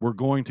 we're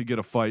going to get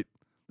a fight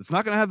that's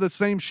not going to have the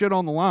same shit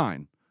on the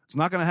line. It's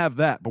not going to have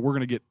that, but we're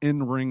going to get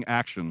in-ring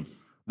action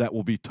that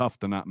will be tough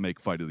to not make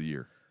fight of the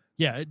year.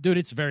 Yeah, dude,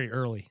 it's very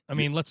early. I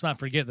mean, let's not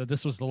forget that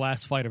this was the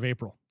last fight of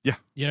April. Yeah.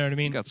 You know what I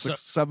mean? We got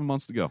 7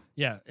 months to go.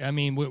 Yeah, I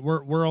mean,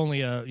 we're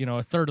only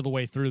a third of the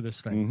way through this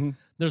thing. Mm-hmm.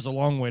 There's a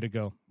long way to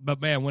go. But,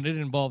 man, when it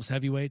involves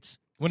heavyweights.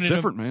 It's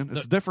different, man.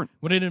 It's different.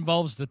 When it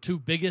involves the two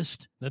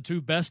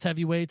best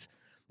heavyweights,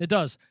 it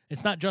does.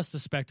 It's not just a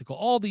spectacle.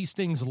 All these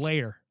things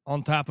layer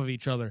on top of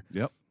each other.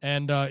 Yep.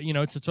 And,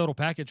 it's a total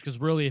package because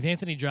really if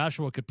Anthony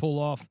Joshua could pull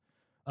off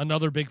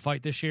another big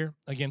fight this year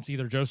against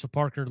either Joseph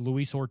Parker,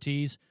 Luis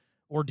Ortiz,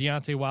 or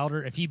Deontay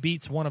Wilder, if he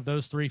beats one of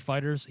those three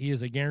fighters, he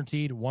is a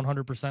guaranteed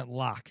 100%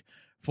 lock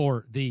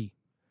for the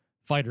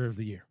fighter of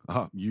the year.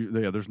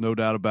 There's no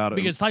doubt about it.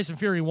 Because Tyson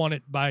Fury won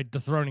it by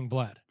dethroning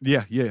Vlad.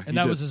 Yeah. And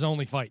that was his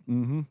only fight.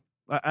 Mm-hmm.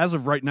 As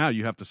of right now,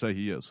 you have to say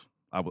he is.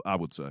 I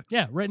would say.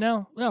 Yeah, right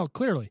now, well,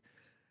 clearly.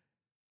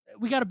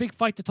 We got a big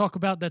fight to talk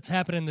about that's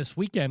happening this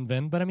weekend,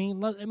 Vin. But I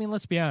mean,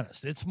 let's be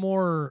honest. It's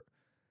more.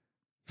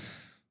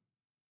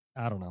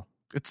 I don't know.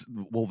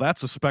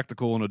 That's a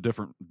spectacle in a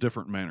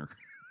different manner.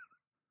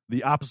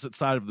 The opposite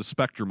side of the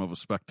spectrum of a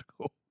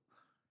spectacle.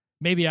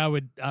 Maybe I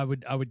would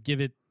give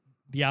it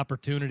the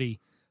opportunity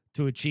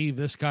to achieve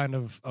this kind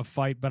of a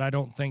fight, but I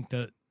don't think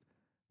that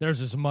there's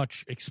as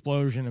much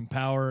explosion and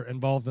power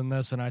involved in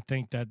this, and I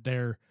think that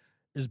there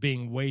is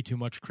being way too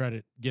much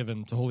credit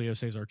given to Julio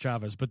Caesar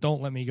Chavez. But don't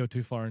let me go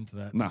too far into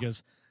that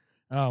because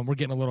we're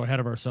getting a little ahead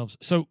of ourselves.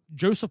 So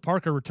Joseph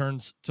Parker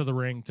returns to the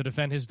ring to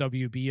defend his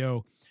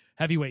WBO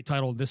heavyweight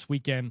title this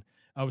weekend.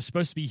 It was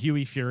supposed to be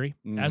Hughie Fury,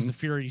 as the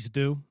Furies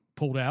do,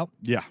 pulled out.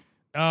 Yeah.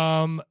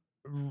 Razvan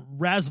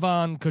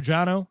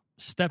Cojano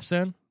steps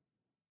in.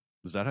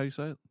 Is that how you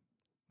say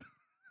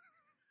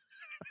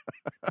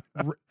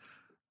it?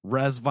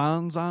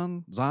 Razvan?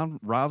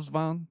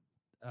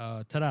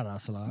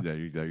 Tadadasala. There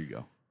you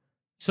go.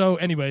 So,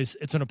 anyways,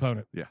 it's an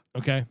opponent. Yeah.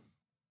 Okay.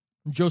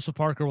 Joseph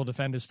Parker will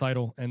defend his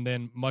title, and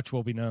then much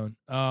will be known.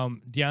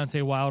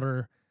 Deontay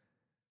Wilder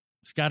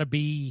has got to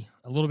be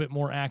a little bit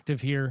more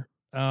active here.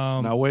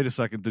 Now, wait a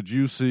second. Did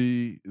you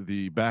see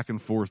the back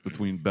and forth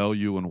between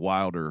Bellew and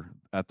Wilder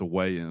at the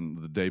weigh-in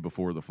the day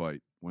before the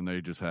fight when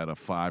they just had a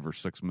 5 or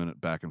 6 minute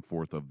back and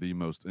forth of the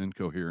most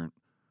incoherent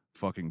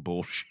fucking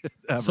bullshit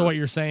ever? So what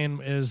you're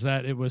saying is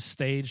that it was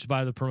staged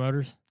by the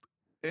promoters?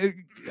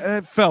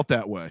 It felt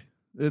that way.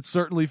 It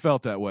certainly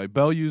felt that way.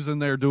 Bellew's in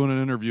there doing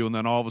an interview, and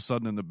then all of a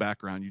sudden in the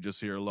background, you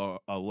just hear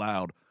a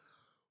loud,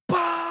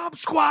 "Bomb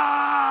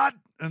Squad!"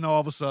 And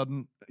all of a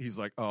sudden, he's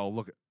like, "Oh,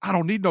 look, I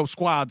don't need no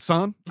squad,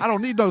 son. I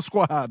don't need no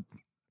squad."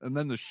 And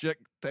then the shit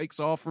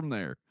takes off from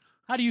there.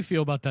 How do you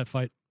feel about that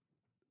fight?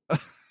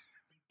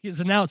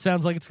 Because now it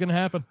sounds like it's going to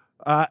happen.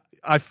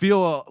 I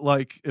feel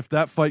like if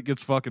that fight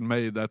gets fucking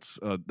made, that's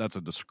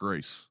a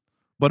disgrace.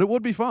 But it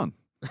would be fun.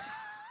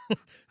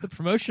 The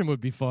promotion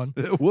would be fun.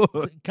 It would.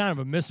 It's kind of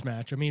a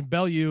mismatch. I mean,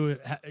 Bellew,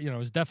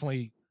 is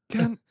definitely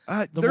the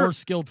more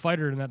skilled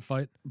fighter in that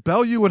fight.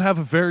 Bellew would have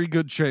a very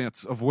good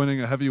chance of winning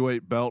a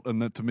heavyweight belt,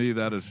 and that to me,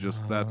 that is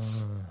just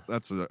that's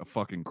a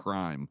fucking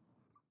crime.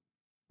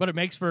 But it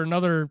makes for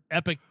another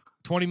epic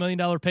 $20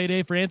 million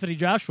payday for Anthony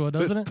Joshua,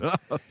 doesn't it? It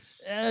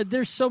does.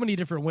 There's so many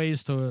different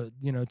ways to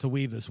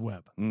weave this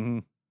web,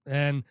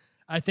 and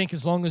I think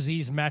as long as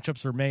these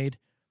matchups are made,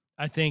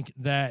 I think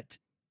that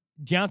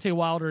Deontay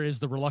Wilder is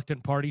the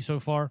reluctant party so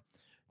far.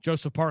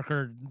 Joseph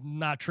Parker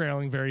not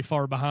trailing very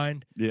far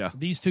behind. Yeah.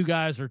 These two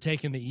guys are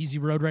taking the easy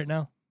road right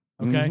now.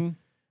 Okay.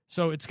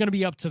 So it's going to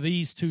be up to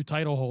these two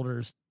title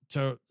holders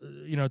to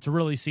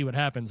really see what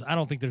happens. I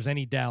don't think there's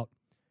any doubt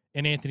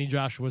in Anthony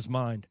Joshua's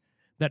mind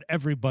that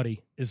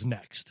everybody is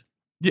next.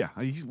 Yeah.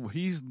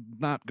 He's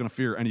not going to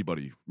fear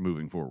anybody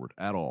moving forward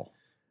at all.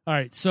 All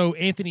right. So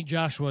Anthony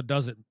Joshua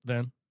does it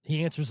then.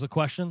 He answers the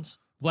questions.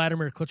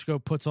 Vladimir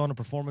Klitschko puts on a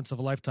performance of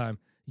a lifetime.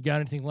 You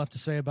got anything left to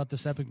say about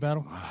this epic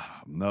battle?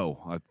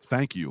 No.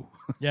 Thank you.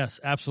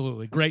 Yes,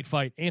 absolutely. Great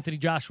fight. Anthony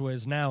Joshua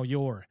is now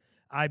your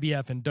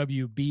IBF and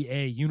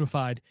WBA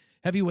unified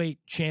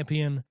heavyweight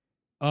champion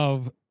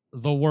of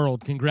the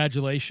world.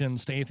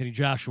 Congratulations to Anthony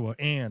Joshua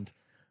and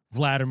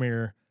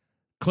Vladimir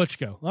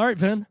Klitschko. All right,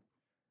 Vin.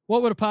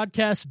 What would a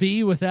podcast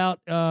be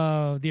without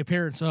the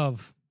appearance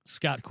of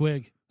Scott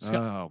Quigg?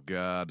 Oh,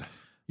 God.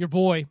 Your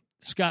boy.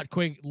 Scott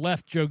Quigg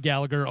left Joe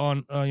Gallagher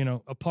on,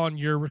 upon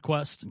your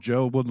request.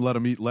 Joe wouldn't let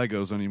him eat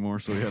Legos anymore,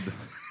 so he had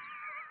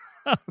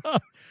to.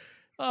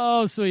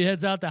 Oh, so he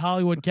heads out to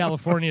Hollywood,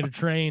 California to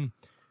train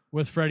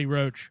with Freddie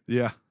Roach.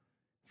 Yeah.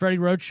 Freddie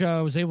Roach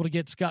was able to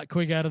get Scott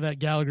Quigg out of that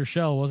Gallagher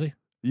shell, was he?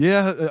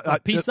 Yeah.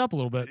 Pieced up a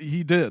little bit.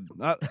 He did.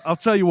 I'll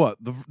tell you what,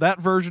 that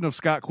version of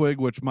Scott Quigg,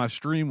 which my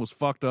stream was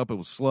fucked up, it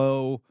was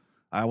slow.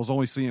 I was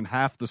only seeing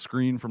half the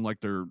screen from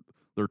like their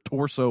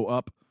torso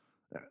up.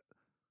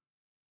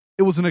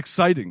 It was an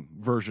exciting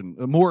version,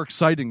 a more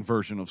exciting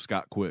version of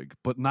Scott Quigg,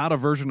 but not a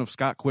version of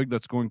Scott Quigg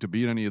that's going to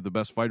beat any of the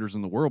best fighters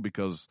in the world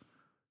because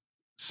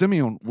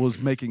Simeon was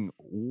making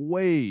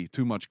way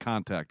too much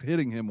contact,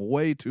 hitting him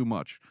way too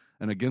much.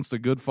 And against a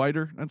good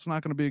fighter, that's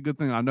not going to be a good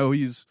thing. I know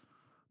he's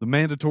the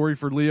mandatory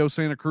for Leo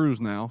Santa Cruz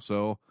now,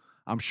 so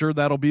I'm sure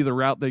that'll be the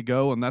route they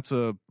go, and that's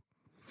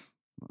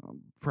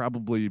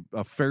probably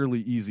a fairly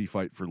easy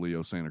fight for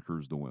Leo Santa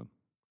Cruz to win.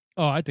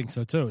 Oh, I think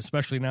so, too,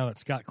 especially now that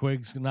Scott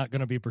Quigg's not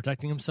going to be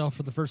protecting himself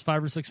for the first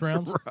 5 or 6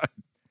 rounds. Right.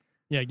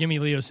 Yeah, give me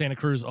Leo Santa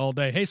Cruz all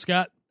day. Hey,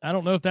 Scott, I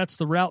don't know if that's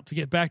the route to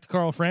get back to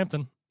Carl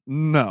Frampton.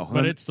 No.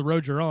 But it's the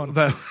road you're on.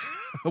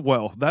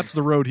 Well, that's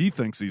the road he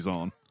thinks he's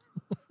on.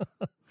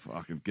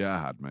 Fucking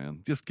God,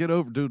 man. Just get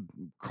over, dude.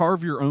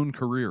 Carve your own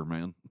career,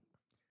 man.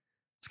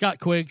 Scott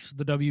Quigg's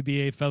the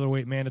WBA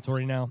featherweight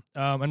mandatory now.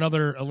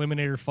 Another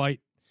eliminator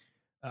fight.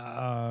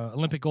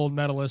 Olympic gold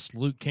medalist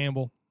Luke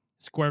Campbell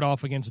squared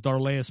off against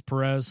Darleus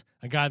Perez,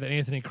 a guy that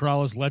Anthony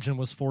Corrales' legend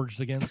was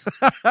forged against.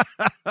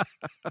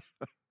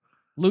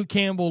 Luke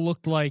Campbell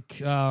looked like,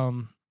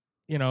 the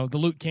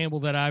Luke Campbell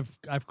that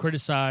I've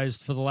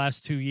criticized for the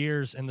last 2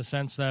 years in the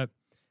sense that,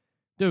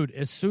 dude,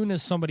 as soon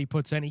as somebody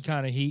puts any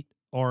kind of heat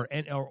or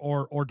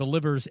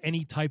delivers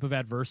any type of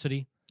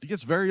adversity, he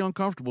gets very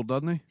uncomfortable,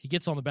 doesn't he? He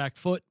gets on the back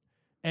foot,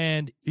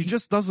 and he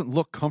just doesn't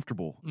look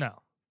comfortable.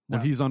 No.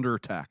 When he's under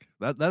attack.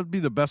 That would be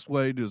the best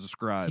way to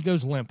describe. He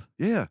goes limp.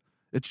 Yeah.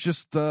 It's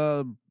just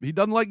he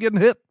doesn't like getting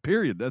hit,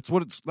 period. That's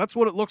what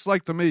it looks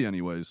like to me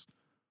anyways.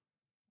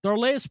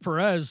 Darleus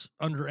Perez,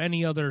 under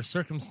any other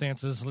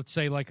circumstances, let's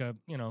say like a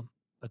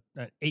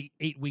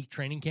 8-week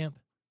training camp.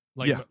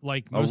 Like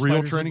a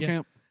real training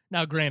camp?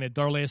 Now, granted,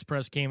 Darleus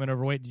Perez came in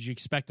overweight. Did you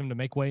expect him to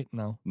make weight?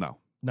 No.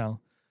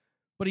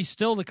 But he's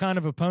still the kind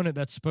of opponent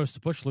that's supposed to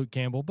push Luke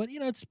Campbell. But,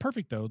 it's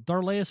perfect, though.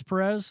 Darleus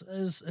Perez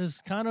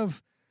is kind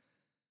of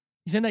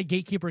 – he's in that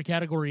gatekeeper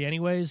category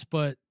anyways.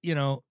 But,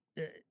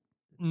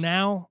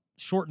 now,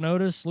 short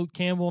notice, Luke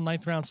Campbell,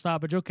 9th round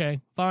stoppage. Okay,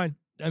 fine.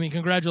 I mean,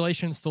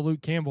 congratulations to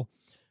Luke Campbell.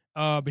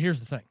 But here's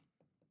the thing.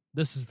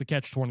 This is the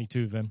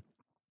catch-22, Vin.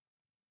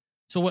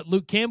 So what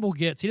Luke Campbell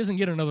gets, he doesn't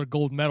get another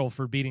gold medal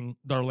for beating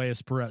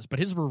Darleus Perez, but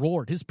his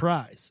reward, his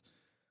prize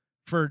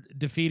for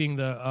defeating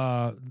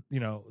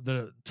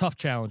the tough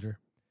challenger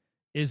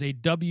is a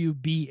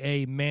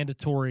WBA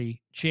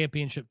mandatory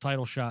championship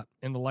title shot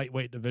in the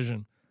lightweight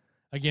division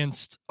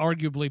against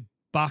arguably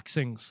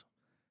boxing's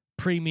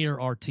premier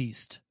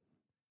artiste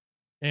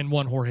and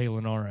one Jorge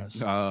Linares.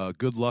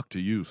 Good luck to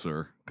you,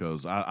 sir,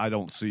 because I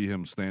don't see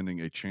him standing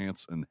a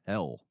chance in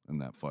hell in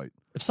that fight.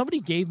 If somebody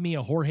gave me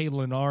a Jorge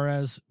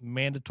Linares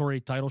mandatory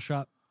title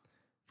shot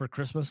for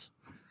Christmas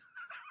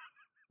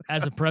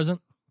as a present,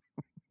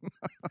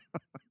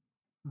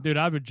 dude,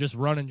 I would just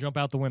run and jump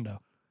out the window.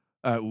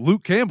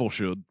 Luke Campbell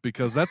should,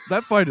 because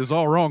that fight is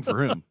all wrong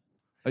for him.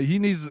 He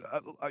needs,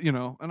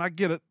 and I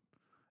get it.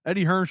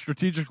 Eddie Hearn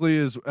strategically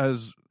is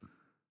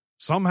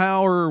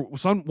somehow or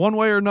one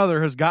way or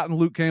another has gotten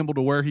Luke Campbell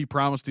to where he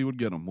promised he would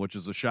get him, which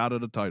is a shot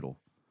at a title.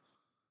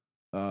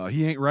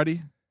 He ain't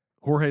ready.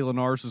 Jorge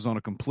Linares is on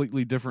a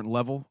completely different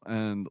level,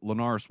 and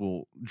Linares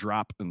will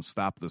drop and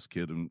stop this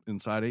kid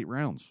inside 8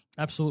 rounds.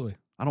 Absolutely.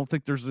 I don't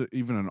think there's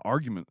even an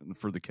argument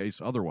for the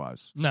case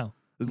otherwise. No.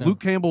 Luke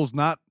Campbell's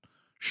not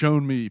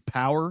shown me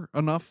power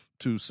enough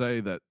to say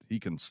that he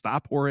can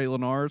stop Jorge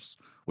Linares,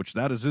 which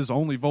that is his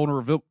only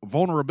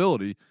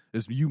vulnerability,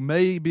 is you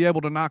may be able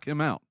to knock him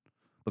out.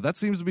 But that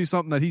seems to be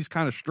something that he's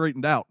kind of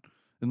straightened out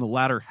in the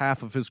latter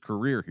half of his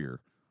career here.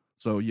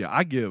 So, yeah,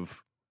 I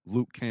give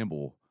Luke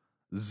Campbell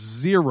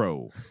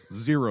zero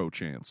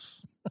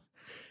chance.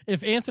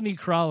 If Anthony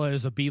Crowley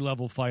is a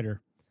B-level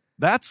fighter,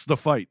 that's the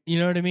fight. You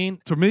know what I mean?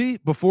 To me,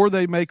 before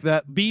they make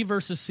that B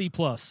versus C+.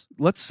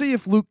 Let's see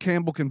if Luke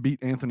Campbell can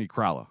beat Anthony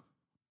Crowley.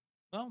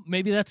 Well,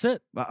 maybe that's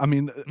it. I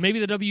mean,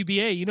 maybe the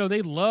WBA,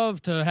 they love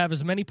to have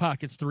as many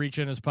pockets to reach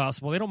in as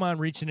possible. They don't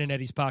mind reaching in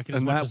Eddie's pocket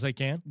as much as they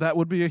can. That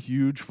would be a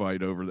huge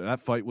fight over there.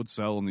 That fight would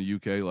sell in the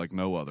UK like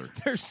no other.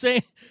 They're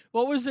saying,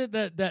 what was it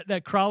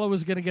that Crowley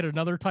was going to get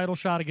another title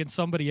shot against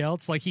somebody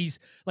else? Like he's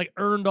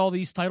earned all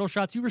these title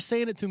shots. You were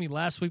saying it to me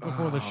last week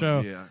before the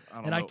show. Yeah,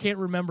 I can't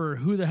remember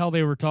who the hell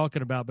they were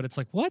talking about, but it's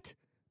like, what?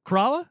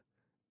 Crowley?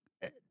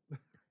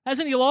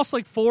 Hasn't he lost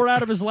 4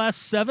 out of his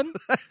last 7?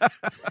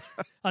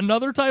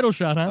 Another title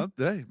shot, huh?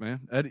 Hey,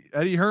 man.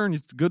 Eddie Hearn,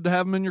 it's good to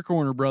have him in your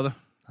corner, brother.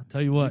 I'll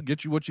tell you what. He'll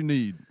get you what you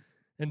need.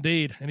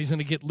 Indeed. And he's going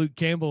to get Luke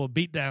Campbell a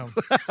beatdown.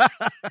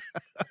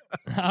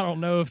 I don't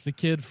know if the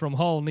kid from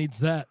Hull needs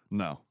that.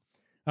 No.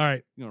 All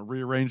right. You going to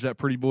rearrange that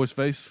pretty boy's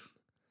face?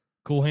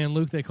 Cool Hand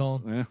Luke, they call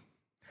him. Yeah.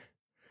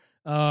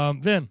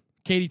 Vin,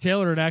 Katie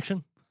Taylor in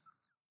action.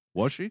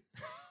 Was she?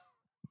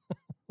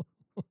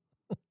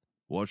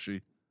 Was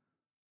she?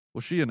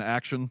 Was she in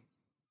action?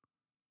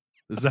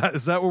 Is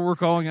that what we're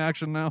calling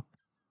action now?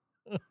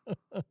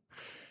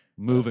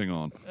 Moving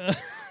on.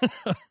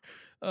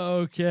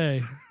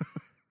 Okay.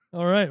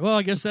 All right. Well,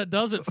 I guess that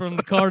does it from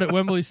the card at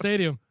Wembley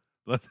Stadium.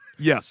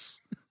 Yes.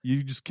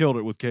 You just killed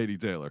it with Katie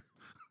Taylor.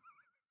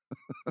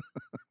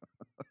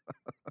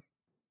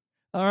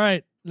 All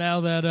right.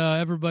 Now that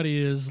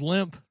everybody is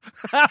limp,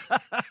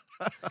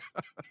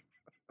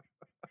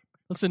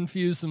 let's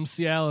infuse some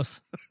Cialis.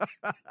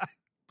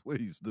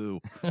 Please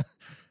do.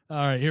 All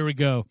right, here we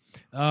go.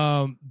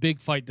 Big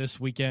fight this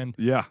weekend.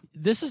 Yeah.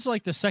 This is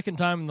like the second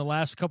time in the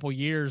last couple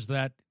years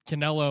that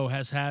Canelo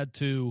has had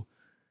to,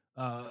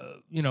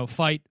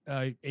 fight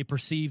a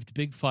perceived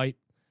big fight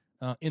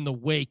in the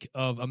wake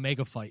of a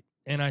mega fight.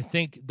 And I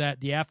think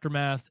that the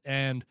aftermath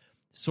and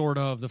sort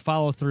of the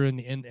follow-through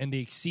and the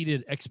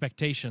exceeded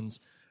expectations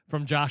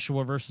from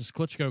Joshua versus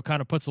Klitschko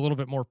kind of puts a little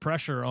bit more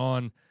pressure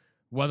on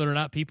whether or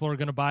not people are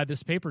going to buy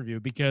this pay-per-view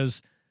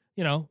because,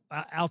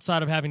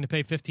 outside of having to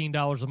pay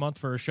 $15 a month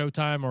for a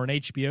Showtime or an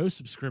HBO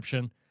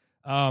subscription,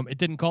 it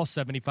didn't cost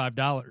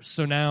 $75.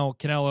 So now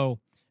Canelo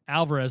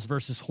Alvarez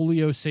versus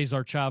Julio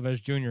Caesar Chavez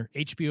Jr.,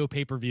 HBO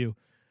pay-per-view,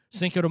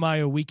 Cinco de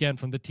Mayo weekend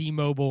from the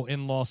T-Mobile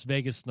in Las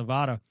Vegas,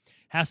 Nevada,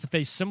 has to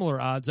face similar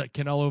odds at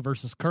Canelo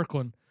versus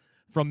Kirkland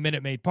from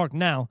Minute Maid Park.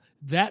 Now,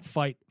 that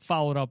fight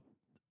followed up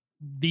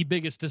the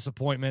biggest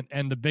disappointment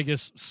and the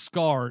biggest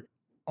scar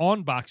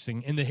on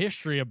boxing in the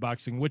history of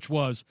boxing, which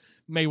was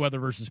Mayweather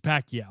versus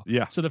Pacquiao.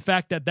 Yeah. So the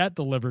fact that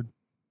delivered,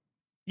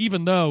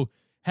 even though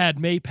had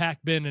May-Pac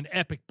been an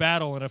epic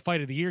battle and a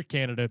Fight of the Year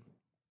candidate,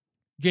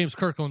 James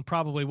Kirkland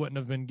probably wouldn't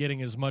have been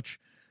getting as much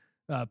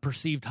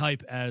perceived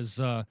hype as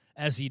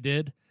he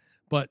did.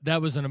 But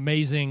that was an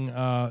amazing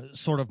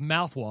sort of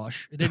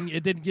mouthwash.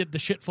 It didn't get the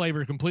shit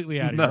flavor completely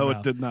out of your mouth. No,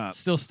 it did not.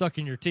 Still stuck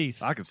in your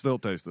teeth. I can still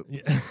taste it.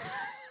 Yeah.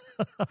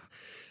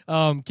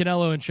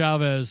 Canelo and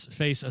Chavez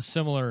face a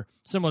similar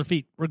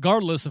feat.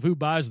 Regardless of who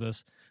buys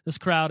this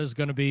crowd is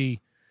going to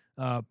be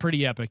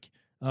pretty epic.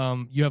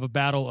 You have a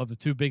battle of the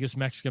two biggest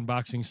Mexican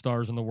boxing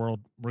stars in the world,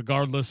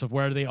 regardless of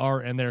where they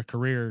are in their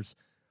careers.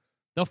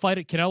 They'll fight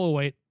at Canelo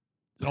weight.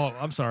 Oh,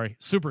 I'm sorry,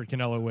 super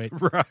Canelo weight.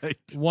 Right.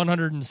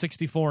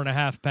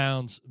 164.5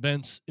 pounds.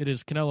 Vince, it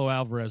is Canelo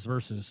Alvarez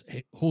versus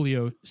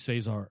Julio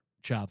Caesar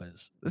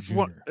Chavez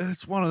Jr.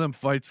 It's one of them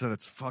fights that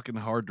it's fucking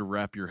hard to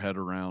wrap your head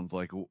around.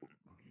 Like,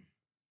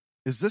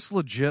 is this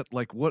legit?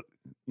 Like, what,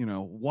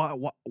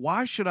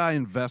 why should I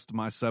invest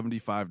my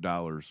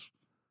 $75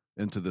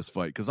 into this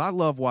fight? Because I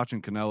love watching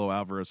Canelo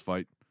Alvarez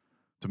fight.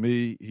 To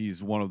me,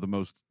 he's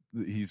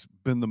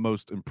been the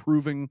most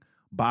improving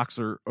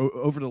boxer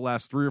over the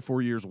last 3 or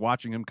 4 years,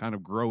 watching him kind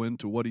of grow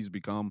into what he's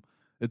become.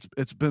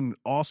 It's been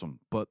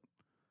awesome. But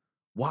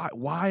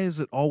why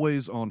is it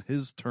always on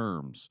his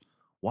terms?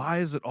 Why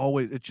is it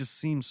always, it just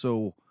seems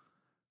so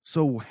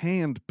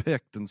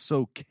hand-picked and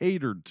so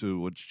catered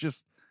to.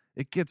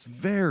 It gets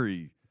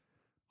very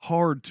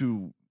hard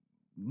to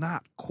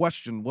not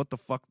question what the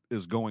fuck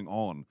is going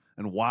on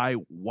and why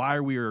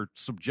we are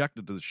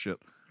subjected to this shit.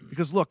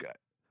 Because look,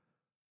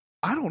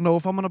 I don't know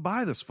if I'm going to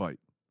buy this fight.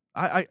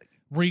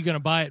 Were you going to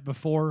buy it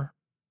before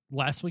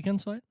last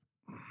weekend's fight?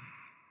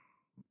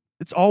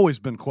 It's always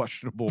been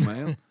questionable,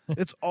 man.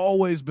 It's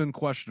always been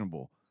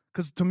questionable.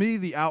 Because to me,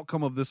 the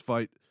outcome of this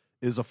fight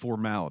is a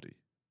formality.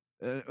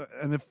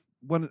 And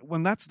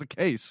when that's the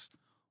case,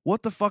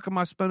 what the fuck am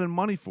I spending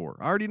money for?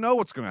 I already know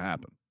what's going to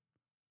happen.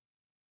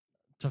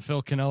 To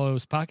fill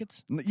Canelo's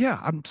pockets? Yeah,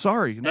 I'm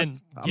sorry.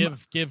 And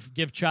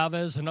give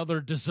Chavez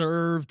another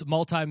deserved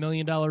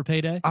multi-million-dollar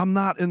payday? I'm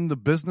not in the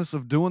business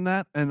of doing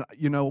that. And,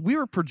 we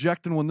were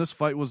projecting when this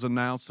fight was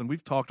announced, and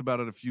we've talked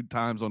about it a few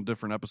times on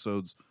different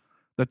episodes,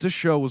 that this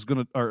show was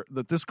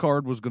that this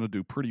card was going to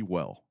do pretty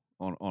well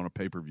on a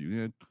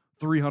pay-per-view.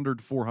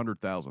 300,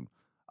 400,000.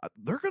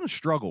 They're going to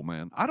struggle,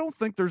 man. I don't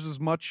think there's as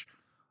much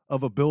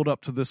of a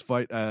build-up to this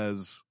fight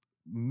as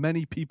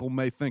many people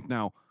may think.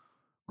 Now,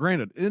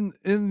 granted, in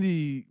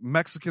the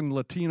Mexican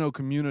Latino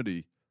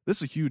community, this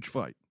is a huge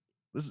fight.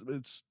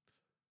 It's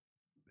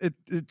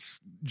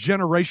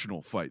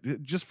generational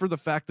fight, just for the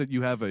fact that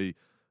you have the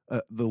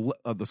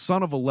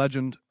son of a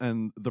legend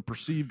and the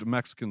perceived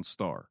Mexican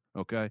star.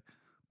 Okay,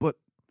 but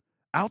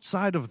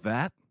outside of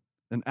that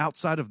and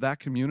outside of that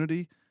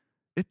community,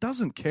 it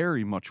doesn't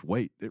carry much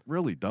weight. It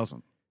really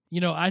doesn't.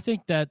 I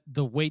think that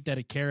the weight that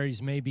it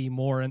carries may be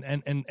more,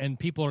 and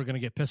people are going to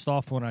get pissed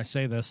off when I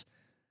say this,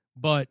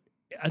 but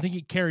I think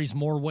it carries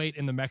more weight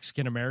in the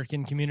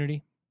Mexican-American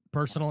community,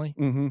 personally.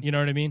 Mm-hmm. You know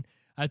what I mean?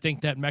 I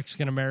think that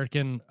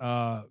Mexican-American,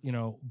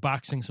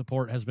 boxing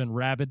support has been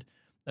rabid.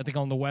 I think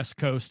on the West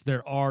Coast,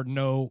 there are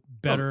no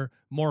better,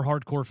 more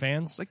hardcore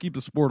fans. They keep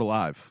the sport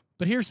alive.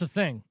 But here's the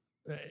thing.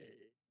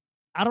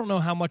 I don't know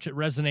how much it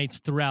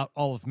resonates throughout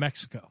all of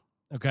Mexico,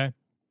 okay?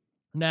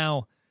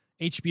 Now,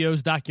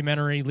 HBO's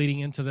documentary leading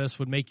into this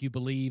would make you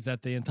believe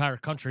that the entire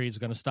country is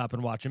going to stop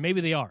and watch, and maybe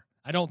they are.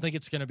 I don't think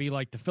it's going to be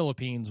like the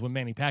Philippines when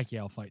Manny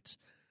Pacquiao fights.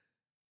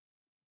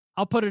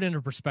 I'll put it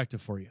into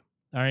perspective for you.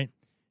 All right.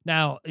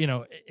 Now,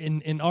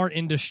 in our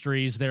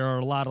industries, there are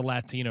a lot of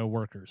Latino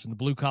workers in the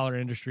blue collar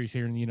industries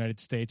here in the United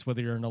States,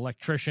 whether you're an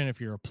electrician,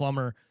 if you're a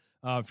plumber,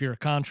 if you're a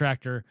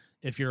contractor,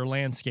 if you're a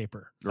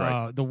landscaper.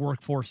 Right. The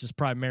workforce is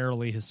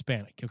primarily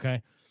Hispanic.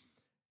 Okay.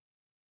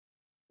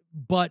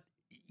 But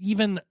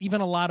even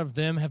a lot of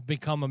them have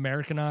become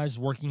Americanized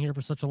working here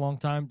for such a long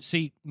time.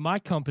 See, my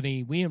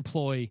company,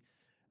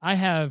 I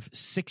have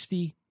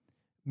 60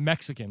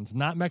 Mexicans,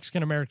 not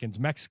Mexican Americans,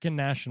 Mexican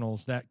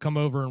nationals that come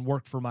over and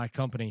work for my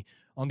company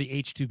on the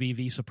H-2B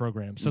visa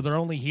program. So they're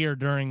only here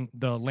during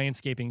the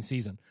landscaping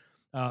season.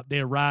 They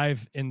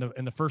arrive in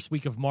the first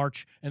week of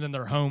March, and then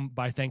they're home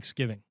by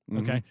Thanksgiving.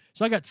 Okay,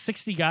 so I got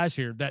 60 guys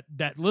here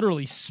that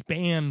literally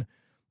span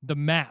the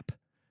map.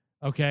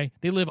 Okay,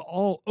 they live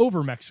all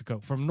over Mexico,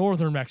 from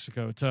northern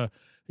Mexico to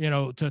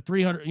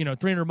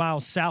 300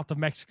 miles south of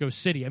Mexico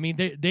City. I mean,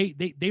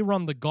 they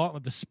run the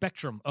gauntlet, the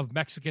spectrum of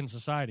Mexican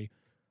society.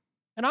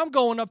 And I'm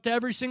going up to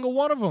every single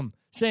one of them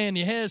saying,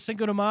 yeah,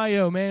 Cinco de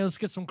Mayo, man, let's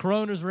get some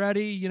Coronas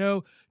ready.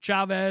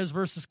 Chavez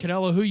versus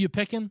Canelo, who you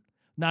picking?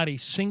 Not a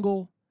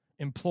single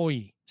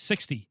employee,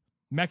 60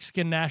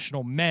 Mexican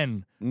national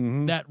men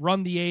that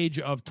run the age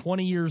of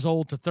 20 years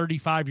old to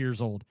 35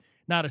 years old.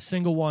 Not a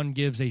single one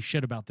gives a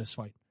shit about this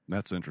fight.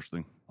 That's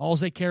interesting. All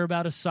they care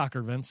about is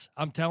soccer, Vince.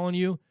 I'm telling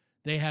you,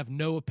 they have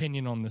no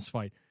opinion on this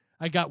fight.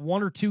 I got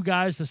one or two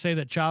guys to say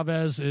that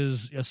Chavez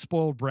is a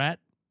spoiled brat.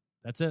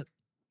 That's it.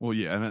 Well,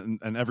 yeah,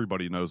 and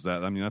everybody knows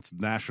that. I mean, that's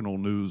national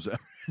news.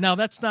 Now,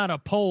 that's not a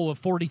poll of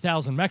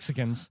 40,000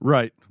 Mexicans.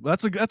 Right.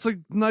 That's a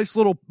nice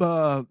little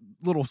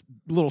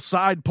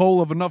side poll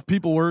of enough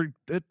people where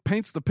it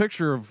paints the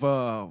picture of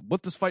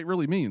what this fight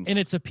really means. And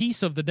it's a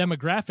piece of the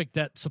demographic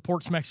that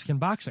supports Mexican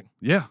boxing.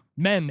 Yeah.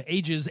 Men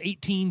ages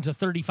 18 to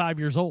 35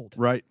 years old.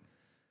 Right.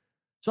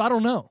 So I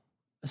don't know.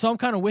 So I'm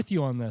kind of with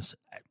you on this.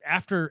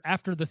 After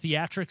the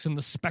theatrics and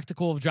the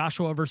spectacle of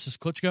Joshua versus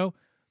Klitschko,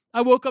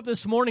 I woke up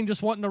this morning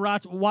just wanting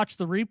to watch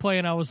the replay,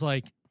 and I was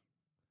like,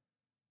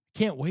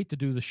 can't wait to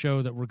do the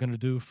show that we're going to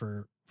do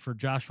for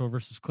Joshua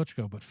versus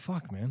Klitschko, but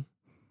fuck, man.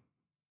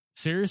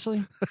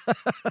 Seriously?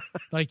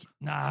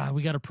 Nah,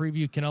 we got to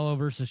preview Canelo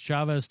versus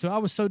Chavez, too. I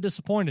was so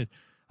disappointed.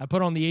 I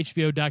put on the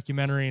HBO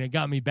documentary, and it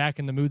got me back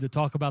in the mood to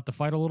talk about the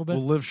fight a little bit.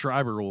 Well, Liv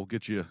Schreiber will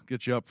get you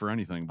up for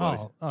anything,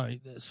 buddy. Oh,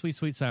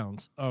 sweet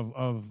sounds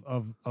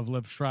of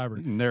Liv Schreiber.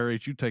 He can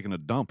narrate you taking a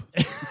dump.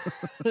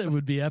 It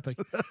would be epic.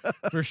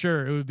 For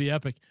sure, it would be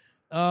epic.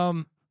 I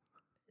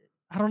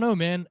don't know,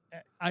 man.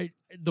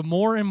 The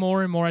more and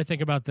more I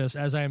think about this,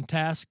 as I am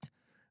tasked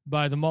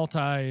by the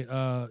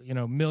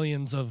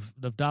millions of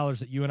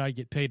dollars that you and I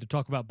get paid to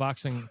talk about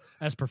boxing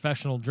as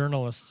professional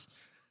journalists,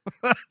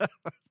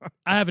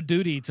 I have a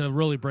duty to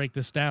really break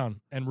this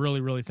down and really,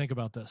 really think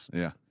about this.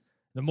 Yeah.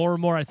 The more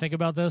and more I think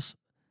about this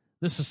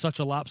is such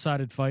a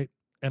lopsided fight,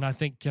 and I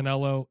think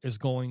Canelo is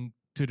going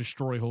to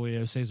destroy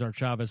Julio Caesar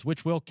Chavez,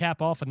 which will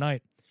cap off a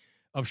night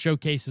of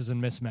showcases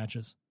and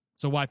mismatches.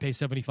 So why pay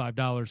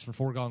 $75 for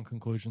foregone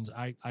conclusions?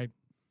 I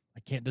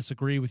can't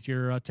disagree with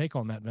your take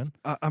on that, man.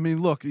 I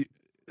mean, look,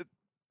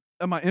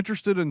 am I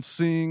interested in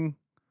seeing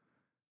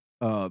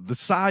the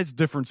size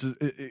differences?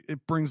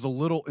 It brings a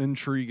little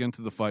intrigue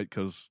into the fight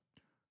because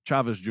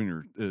Chavez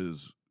Jr.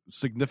 is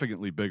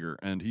significantly bigger,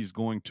 and he's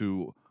going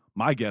to,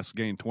 my guess,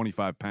 gain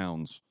 25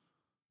 pounds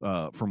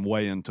from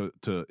weigh-in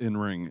to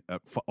in-ring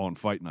on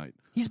fight night.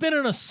 He's been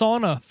in a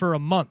sauna for a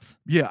month.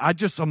 Yeah,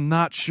 I'm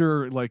not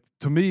sure. Like,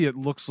 to me, it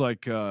looks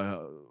like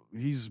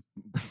he's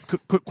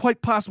could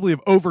quite possibly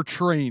have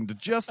overtrained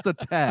just a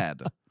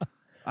tad.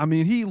 I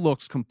mean, he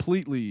looks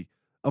completely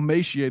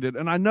emaciated,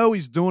 and I know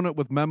he's doing it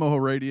with Memo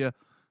Heredia,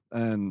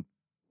 and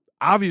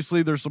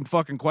obviously there's some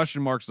fucking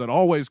question marks that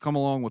always come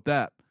along with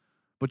that.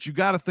 But you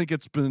got to think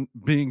it's been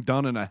being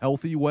done in a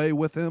healthy way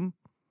with him.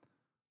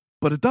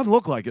 But it doesn't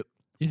look like it.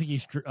 You think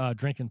he's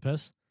drinking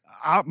piss?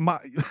 I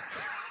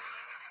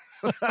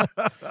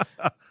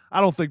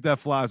don't think that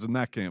flies in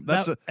that camp.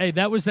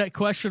 That was that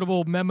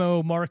questionable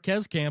Memo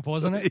Marquez camp,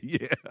 wasn't it?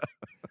 Yeah.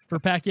 For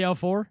Pacquiao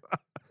 4?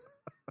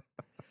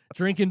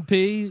 Drinking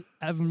pee,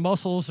 having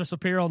muscles just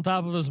appear on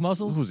top of his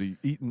muscles. Was he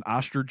eating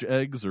ostrich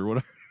eggs or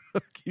whatever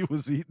he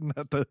was eating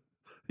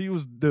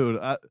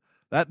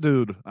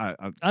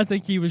I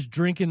think he was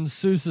drinking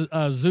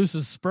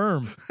Zeus's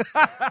sperm.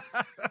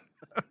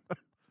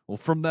 Well,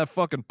 from that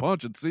fucking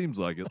punch, it seems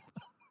like it.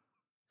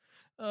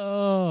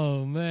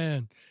 Oh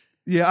man.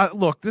 Yeah,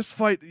 look, this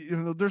fight,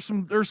 there's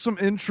some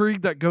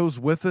intrigue that goes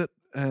with it,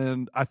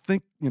 and I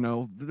think,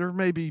 there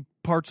may be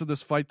parts of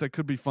this fight that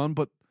could be fun,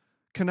 but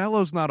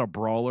Canelo's not a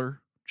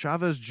brawler.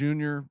 Chavez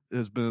Jr.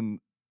 has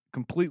been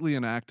completely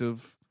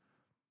inactive.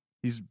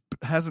 He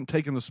hasn't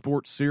taken the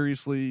sport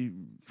seriously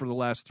for the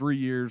last 3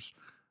 years.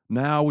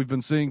 Now we've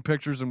been seeing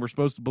pictures, and we're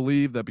supposed to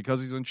believe that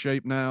because he's in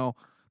shape now,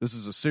 this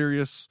is a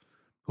serious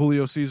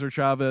Julio Caesar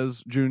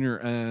Chavez Jr.,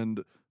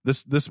 and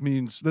this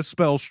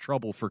spells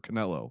trouble for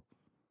Canelo.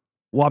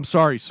 Well, I'm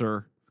sorry,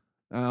 sir.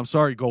 I'm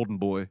sorry, Golden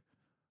Boy.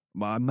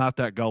 I'm not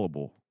that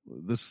gullible.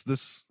 This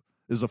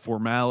is a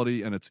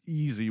formality, and it's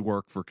easy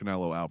work for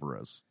Canelo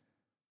Alvarez.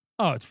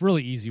 Oh, it's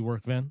really easy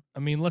work, Vin.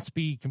 I mean, let's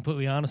be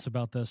completely honest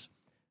about this.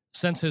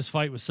 Since his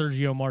fight with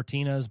Sergio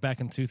Martinez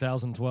back in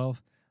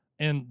 2012,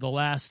 in the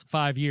last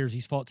 5 years,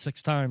 he's fought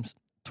 6 times,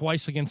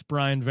 twice against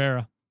Brian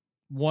Vera,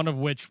 one of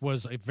which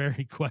was a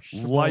very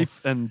questionable life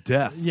and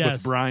death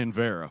with Brian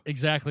Vera.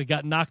 Exactly.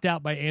 Got knocked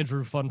out by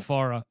Andrew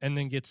Funfara and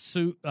then gets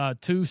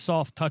 2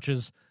 soft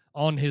touches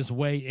on his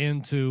way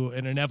into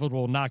an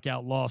inevitable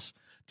knockout loss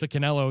to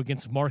Canelo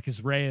against Marcus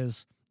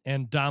Reyes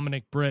and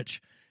Dominic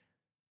Britch.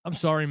 I'm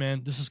sorry,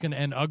 man. This is going to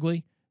end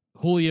ugly.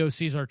 Julio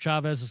Caesar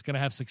Chavez is going to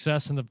have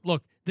success. And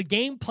look, the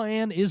game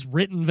plan is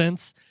written,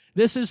 Vince.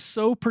 This is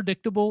so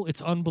predictable.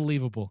 It's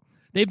unbelievable.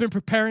 They've been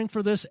preparing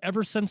for this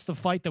ever since the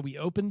fight that we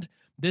opened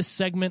this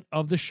segment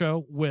of the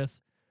show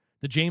with,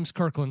 the James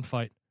Kirkland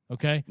fight.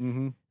 Okay?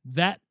 Mm-hmm.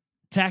 That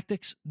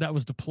tactics that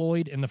was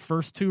deployed in the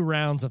first 2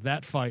 rounds of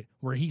that fight,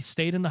 where he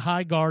stayed in the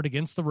high guard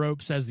against the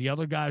ropes as the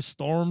other guy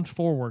stormed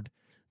forward,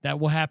 that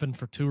will happen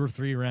for 2 or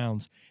 3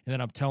 rounds. And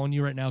then I'm telling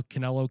you right now,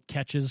 Canelo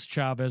catches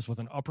Chavez with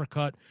an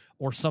uppercut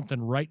or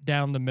something right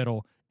down the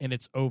middle, and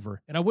it's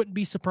over. And I wouldn't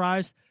be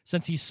surprised,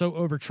 since he's so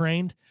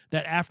overtrained,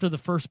 that after the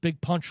first big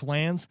punch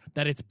lands,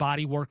 that it's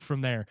body work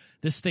from there.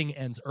 This thing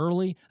ends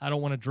early. I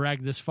don't want to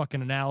drag this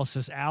fucking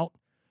analysis out,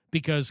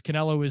 because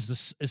Canelo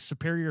is a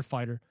superior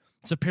fighter,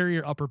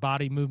 superior upper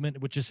body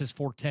movement, which is his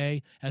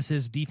forte as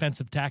his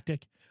defensive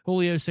tactic.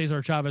 Julio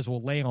Cesar Chavez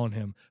will lay on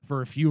him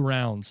for a few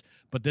rounds,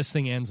 but this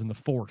thing ends in the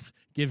 4th.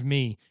 Give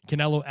me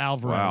Canelo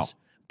Alvarez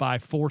by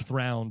 4th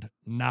round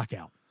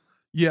knockout.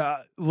 Yeah,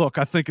 look,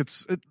 I think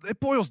it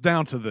boils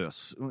down to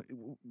this.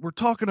 We're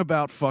talking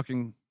about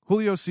fucking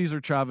Julio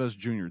Caesar Chavez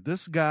Jr.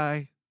 This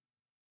guy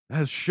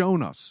has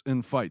shown us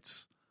in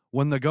fights,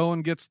 when the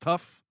going gets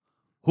tough,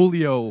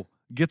 Julio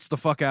gets the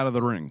fuck out of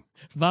the ring.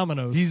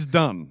 Vamonos. He's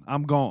done.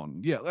 I'm gone.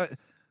 Yeah,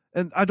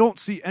 and I don't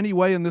see any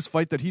way in this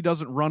fight that he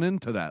doesn't run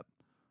into that.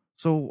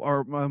 So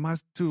am I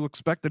to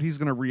expect that he's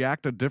going to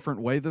react a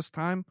different way this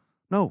time?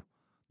 No.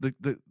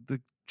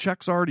 The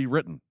check's already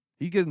written.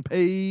 He's getting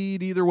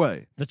paid either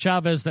way. The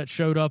Chavez that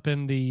showed up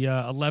in the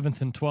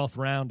 11th and 12th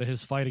round of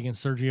his fight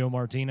against Sergio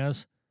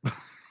Martinez.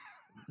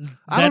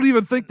 I don't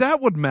even think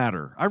that would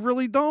matter. I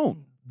really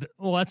don't.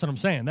 Well, that's what I'm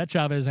saying. That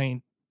Chavez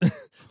ain't...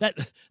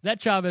 that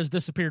Chavez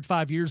disappeared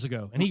 5 years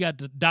ago, and he got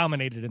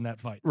dominated in that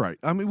fight. Right.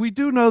 I mean, we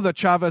do know that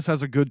Chavez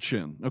has a good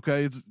chin,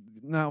 okay?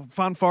 Now,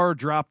 Fonfara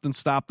dropped and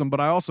stopped him, but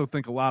I also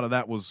think a lot of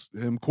that was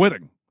him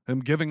quitting, him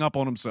giving up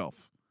on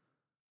himself.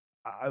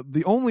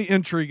 The only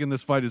intrigue in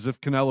this fight is if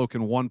Canelo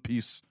can one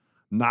piece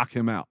knock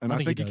him out, and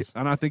I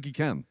think he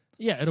can.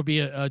 Yeah, it'll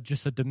be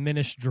just a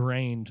diminished,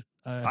 drained.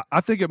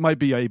 I think it might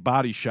be a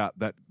body shot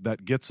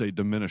that gets a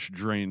diminished,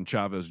 drained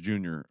Chavez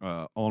Jr.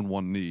 On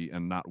one knee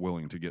and not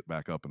willing to get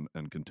back up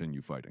and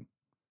continue fighting.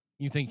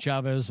 You think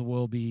Chavez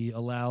will be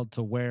allowed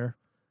to wear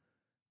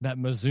that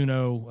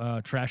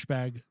Mizuno trash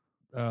bag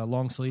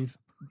long sleeve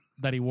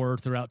that he wore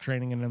throughout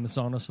training and in the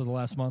saunas for the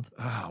last month?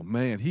 Oh,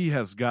 man, he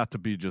has got to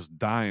be just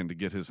dying to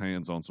get his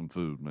hands on some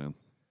food, man.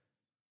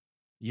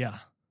 Yeah.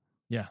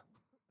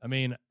 I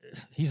mean,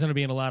 he's going to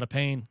be in a lot of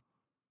pain.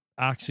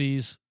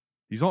 Oxys.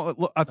 He's on.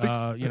 Look, I think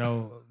a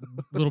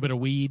little bit of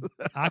weed,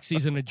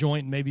 oxys in a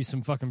joint, and maybe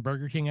some fucking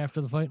Burger King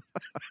after the fight.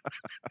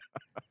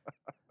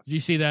 Did you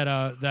see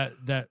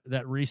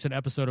that recent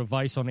episode of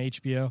Vice on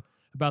HBO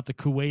about the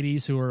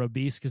Kuwaitis who are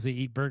obese because they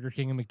eat Burger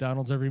King and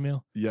McDonald's every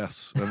meal?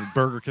 Yes, and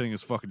Burger King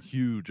is fucking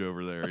huge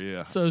over there.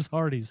 Yeah, so is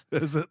Hardee's.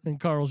 Is it? And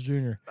Carl's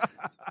Jr.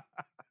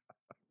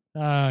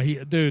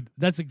 Dude,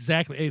 that's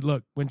exactly. Hey,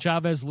 look, when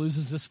Chavez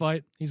loses this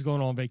fight, he's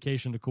going on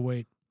vacation to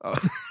Kuwait.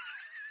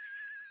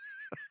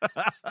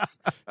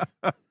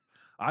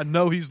 I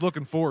know he's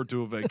looking forward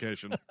to a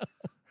vacation.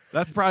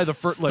 That's probably the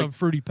first. Some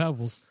Fruity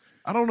Pebbles.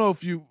 I don't know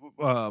if you.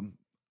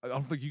 I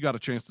don't think you got a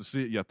chance to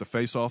see it yet. The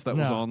face-off that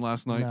was on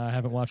last night. No, I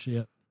haven't watched it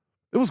yet.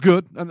 It was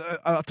good, and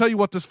I'll tell you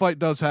what this fight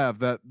does have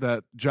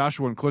that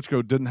Joshua and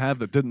Klitschko didn't have,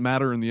 that didn't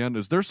matter in the end,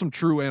 is there's some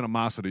true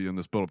animosity in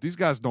this build-up. These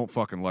guys don't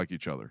fucking like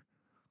each other.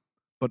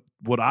 But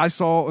what I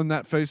saw in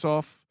that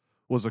face-off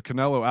was a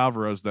Canelo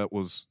Alvarez that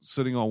was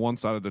sitting on one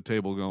side of the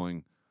table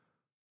going,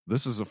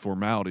 this is a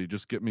formality.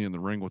 Just get me in the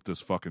ring with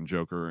this fucking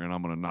joker, and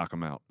I'm going to knock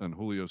him out. And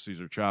Julio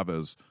Caesar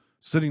Chavez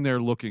sitting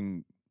there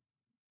looking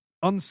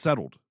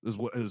unsettled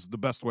is the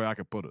best way I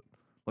could put it.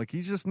 Like,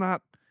 he's just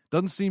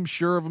doesn't seem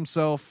sure of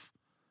himself.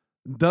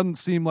 Doesn't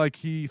seem like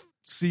he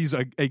sees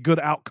a good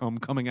outcome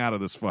coming out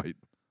of this fight.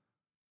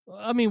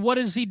 I mean, what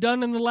has he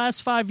done in the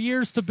last 5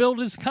 years to build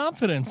his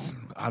confidence?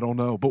 I don't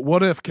know, but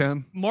what if,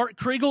 Ken? Mark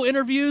Kriegel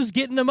interviews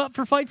getting him up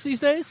for fights these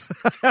days?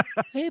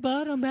 Hey,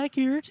 bud, I'm back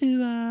here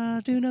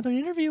to do another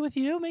interview with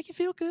you, make you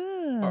feel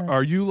good.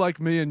 Are you like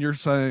me and you're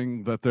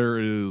saying that there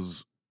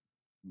is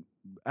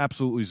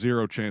absolutely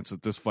zero chance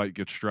that this fight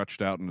gets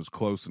stretched out and is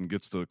close and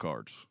gets to the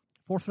cards?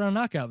 4th round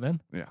knockout,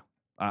 then. Yeah.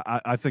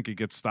 I think it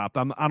gets stopped.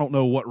 I don't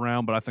know what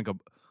round, but I think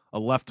a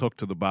left hook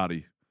to the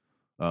body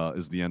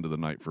is the end of the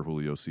night for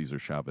Julio Caesar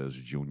Chavez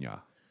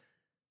Jr.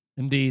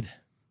 Indeed.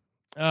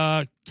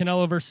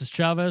 Canelo versus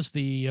Chavez,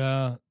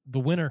 the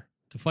winner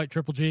to fight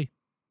Triple G.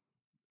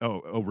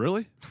 Oh,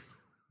 really?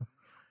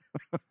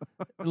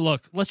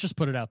 Look, let's just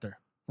put it out there,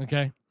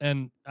 okay?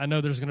 And I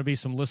know there's going to be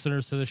some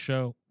listeners to this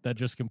show that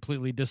just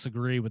completely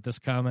disagree with this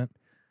comment,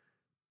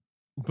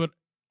 but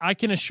I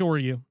can assure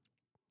you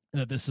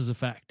that this is a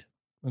fact,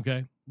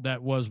 okay?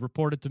 That was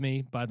reported to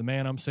me by the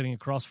man I'm sitting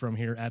across from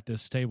here at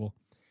this table.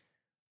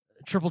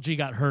 Triple G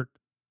got hurt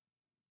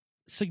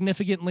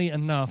significantly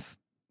enough,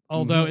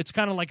 although it's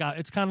kind of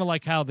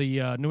like how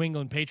the New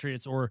England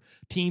Patriots or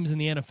teams in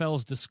the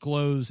NFLs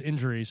disclose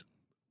injuries.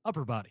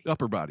 Upper body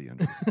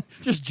injury.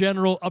 Just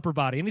general upper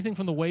body. Anything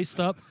from the waist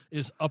up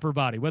is upper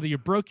body. Whether you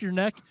broke your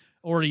neck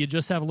or you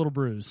just have a little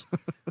bruise.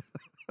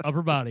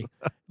 Upper body.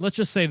 Let's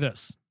just say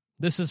this.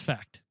 This is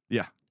fact.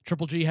 Yeah.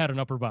 Triple G had an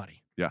upper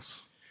body.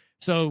 Yes.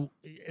 So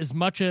as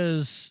much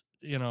as,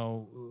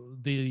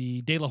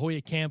 the De La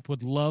Hoya camp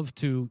would love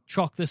to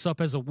chalk this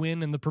up as a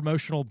win in the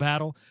promotional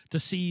battle to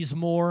seize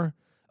more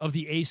of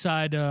the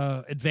A-side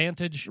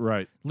advantage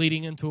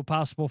leading into a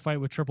possible fight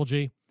with Triple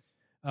G,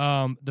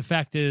 the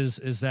fact is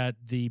that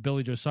the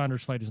Billy Joe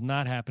Saunders fight is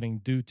not happening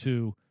due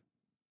to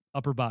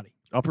upper body.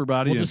 Upper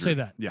body We'll injury. just say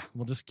that. Yeah.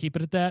 We'll just keep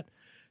it at that.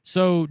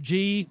 So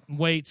G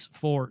waits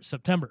for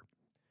September.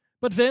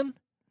 But Vin,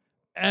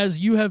 as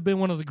you have been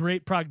one of the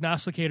great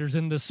prognosticators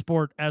in this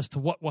sport as to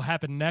what will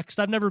happen next,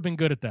 I've never been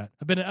good at that.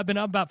 I've been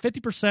about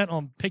 50%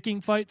 on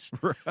picking fights.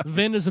 Right.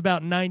 Vin is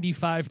about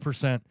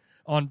 95%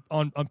 on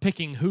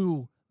picking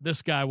who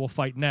this guy will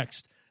fight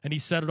next. And he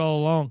said it all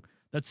along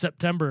that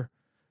September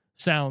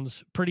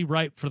sounds pretty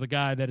ripe for the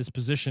guy that is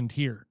positioned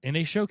here in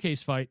a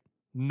showcase fight.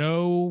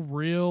 No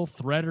real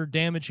threat or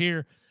damage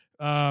here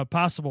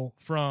possible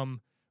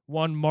from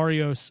one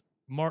Marcos,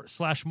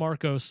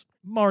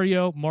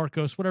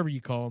 whatever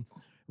you call him.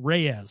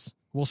 Reyes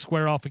will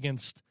square off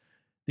against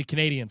the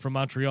Canadian from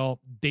Montreal,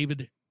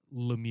 David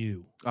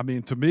Lemieux. I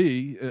mean, to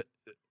me,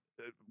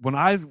 when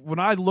I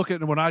look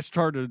at it, when I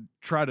start to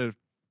try to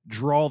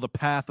draw the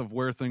path of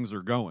where things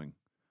are going,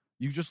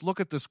 you just look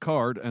at this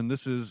card, and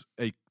this is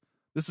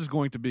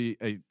going to be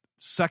a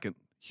second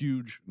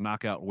huge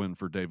knockout win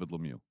for David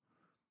Lemieux.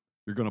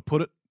 You're going to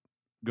put it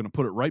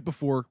right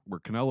before where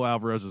Canelo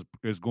Alvarez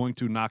is going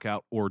to knock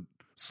out or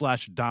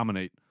 /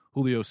 dominate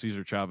Julio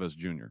Caesar Chavez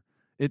Jr.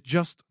 It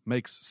just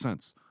makes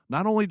sense.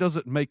 Not only does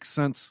it make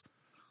sense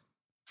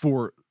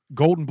for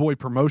Golden Boy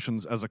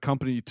Promotions as a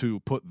company to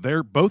put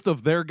both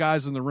of their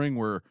guys in the ring,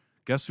 where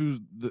guess who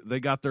they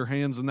got their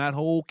hands in that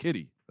whole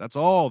kitty. That's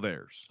all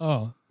theirs.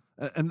 Oh,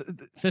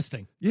 and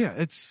fisting. Yeah,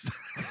 it's.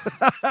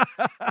 I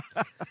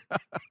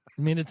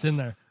mean, it's in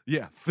there.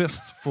 Yeah,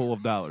 fists full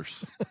of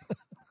dollars.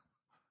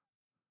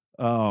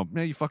 Oh,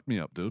 man, you fucked me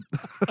up, dude.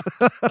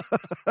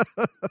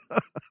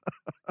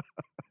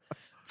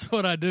 That's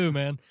what I do,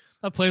 man.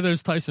 I play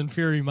those Tyson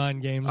Fury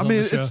mind games. I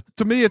mean,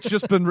 to me, it's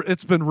just been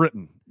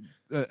written,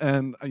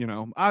 and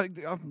I'm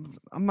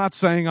not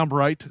saying I'm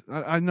right.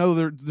 I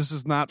know this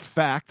is not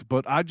fact,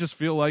 but I just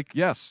feel like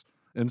yes,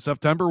 in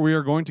September we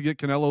are going to get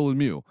Canelo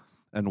Lemieux,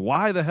 and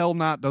why the hell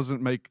not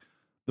doesn't make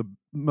the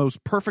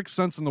most perfect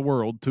sense in the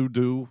world to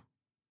do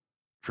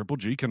Triple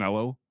G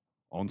Canelo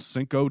on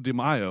Cinco de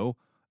Mayo.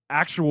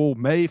 Actual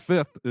May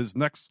 5th is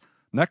next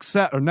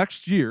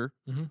year.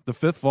 Mm-hmm. The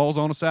 5th falls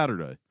on a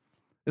Saturday.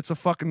 It's a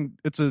home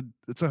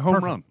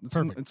run.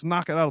 It's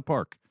knock it out of the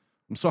park.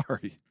 I'm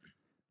sorry.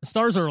 The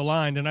stars are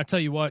aligned, and I tell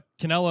you what,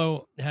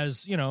 Canelo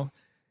has,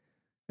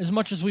 as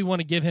much as we want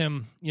to give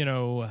him,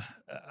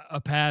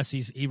 a pass,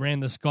 he ran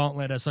this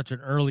gauntlet at such an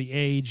early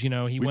age.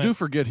 We do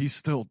forget he's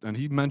still, and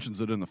he mentions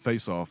it in the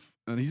face-off,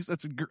 and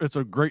it's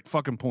a great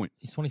fucking point.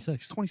 He's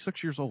 26. He's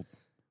 26 years old.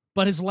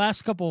 But his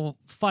last couple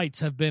fights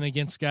have been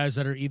against guys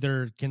that are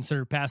either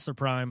considered past their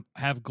prime,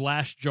 have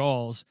glass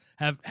jaws,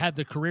 have had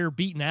the career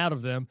beaten out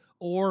of them,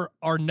 or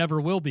are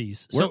never will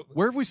be's. So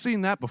where have we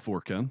seen that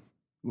before, Ken?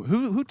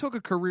 Who took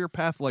a career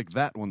path like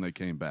that when they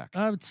came back?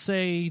 I would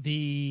say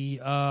the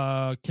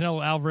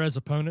Canelo Alvarez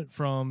opponent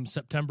from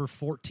September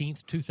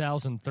 14th,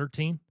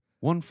 2013.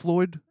 One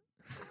Floyd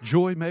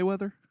Joy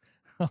Mayweather?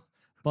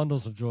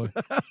 Bundles of joy.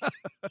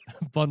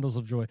 Bundles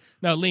of joy.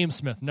 No, Liam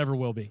Smith, never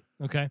will be.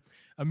 Okay.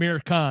 Amir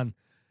Khan.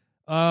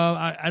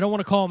 I don't want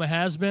to call him a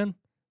has-been.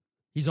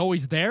 He's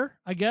always there,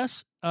 I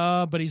guess.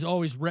 But he's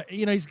always,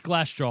 he's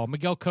glass jaw.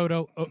 Miguel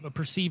Cotto,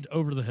 perceived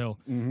over the hill.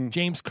 Mm-hmm.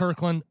 James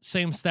Kirkland,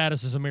 same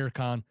status as Amir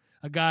Khan.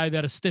 A guy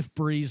that a stiff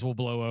breeze will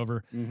blow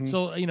over. Mm-hmm.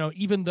 So,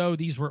 even though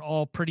these were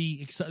all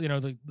pretty,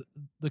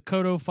 the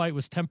Cotto fight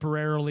was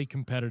temporarily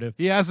competitive.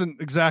 He hasn't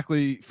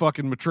exactly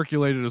fucking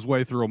matriculated his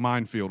way through a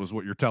minefield is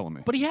what you're telling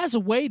me. But he has a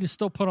way to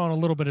still put on a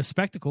little bit of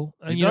spectacle.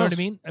 You know what I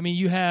mean? I mean,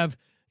 you have,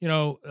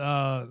 the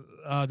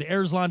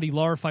Erzlandi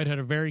Lar fight had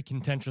a very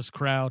contentious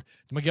crowd.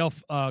 The Miguel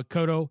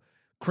Cotto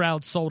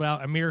crowd sold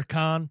out. Amir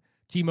Khan,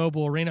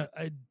 T-Mobile Arena.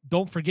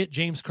 Don't forget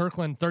James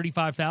Kirkland,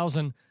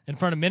 35,000 in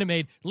front of Minute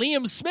Maid.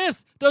 Liam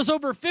Smith does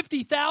over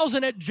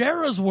 50,000 at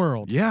Jarrah's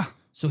World. Yeah.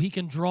 So he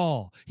can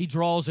draw. He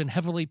draws in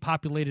heavily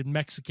populated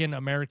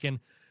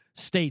Mexican-American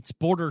states,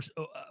 border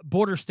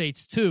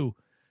states to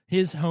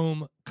his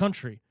home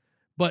country.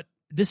 But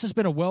this has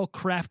been a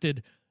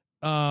well-crafted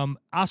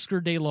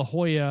Oscar de la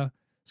Hoya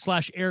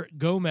 / Eric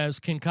Gomez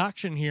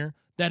concoction here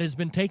that has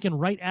been taken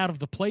right out of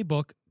the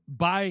playbook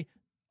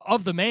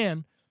of the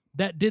man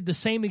that did the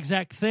same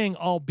exact thing,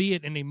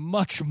 albeit in a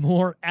much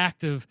more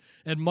active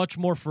and much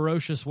more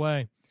ferocious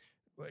way.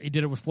 He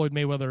did it with Floyd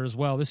Mayweather as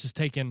well. This is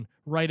taken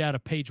right out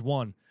of page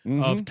 1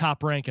 of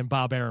Top Rank and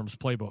Bob Arum's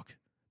playbook.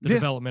 The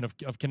development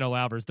of Canelo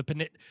Alvarez,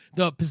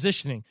 the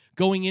positioning,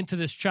 going into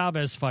this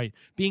Chavez fight,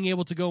 being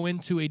able to go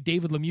into a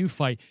David Lemieux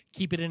fight,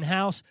 keep it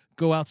in-house,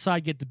 go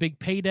outside, get the big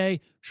payday.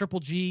 Triple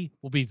G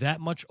will be that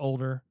much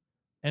older.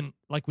 And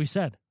like we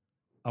said,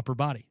 upper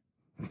body.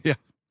 Yeah,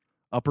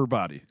 upper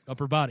body.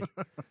 Upper body.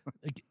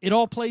 It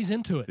all plays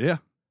into it. Yeah.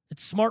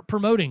 It's smart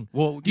promoting.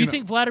 Well, do you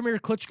think Vladimir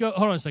Klitschko...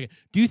 Hold on a second.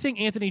 Do you think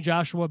Anthony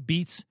Joshua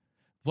beats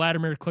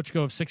Vladimir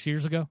Klitschko of 6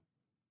 years ago?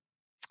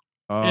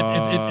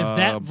 If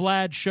that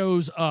Vlad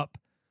shows up,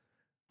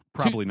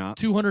 probably not.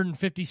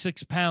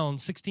 256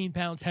 pounds, 16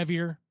 pounds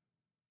heavier,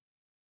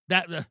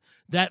 that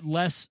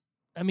less.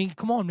 I mean,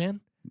 come on,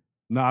 man.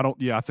 No, I don't.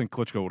 Yeah, I think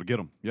Klitschko would get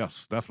him.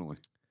 Yes, definitely.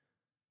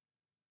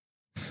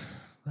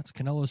 That's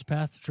Canelo's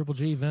path to Triple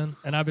G, Vin.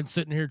 And I've been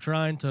sitting here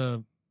trying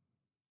to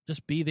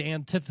just be the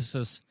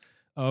antithesis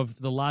of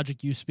the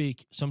logic you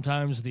speak.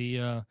 Sometimes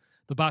the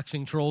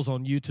boxing trolls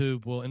on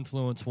YouTube will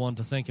influence one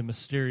to think in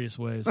mysterious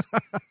ways.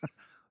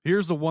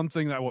 Here's the one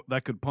thing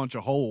that could punch a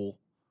hole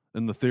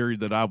in the theory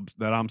that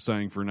I'm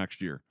saying for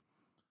next year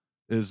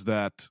is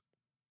that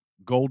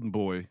Golden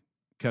Boy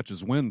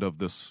catches wind of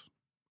this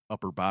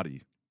upper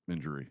body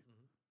injury,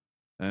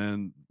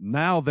 and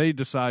now they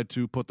decide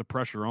to put the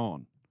pressure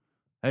on.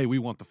 Hey, we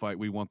want the fight.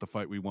 We want the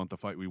fight. We want the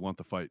fight. We want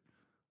the fight.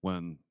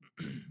 When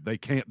they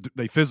can't,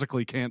 they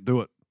physically can't do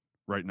it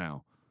right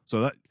now.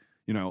 So that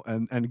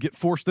and get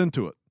forced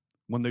into it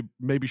when they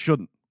maybe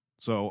shouldn't.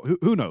 So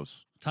who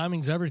knows?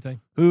 Timing's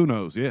everything. Who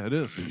knows? Yeah, it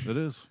is. It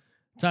is.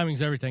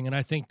 Timing's everything, and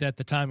I think that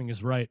the timing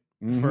is right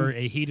for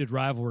a heated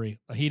rivalry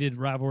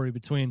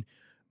between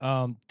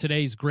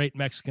today's great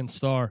Mexican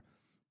star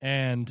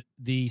and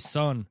the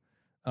son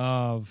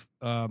of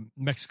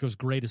Mexico's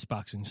greatest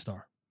boxing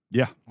star.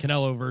 Yeah.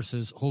 Canelo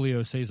versus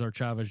Julio Caesar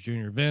Chavez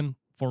Jr. Vin,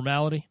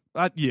 formality?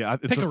 Yeah.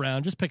 Pick a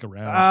round. Just pick a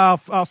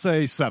round. I'll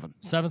say 7.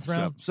 Seventh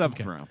round?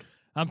 Seventh round.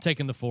 I'm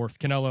taking the 4th.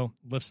 Canelo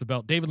lifts the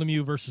belt. David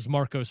Lemieux versus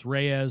Marcos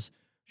Reyes.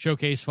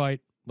 Showcase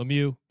fight.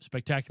 Lemieux,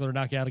 spectacular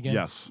knockout again.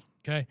 Yes.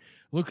 Okay.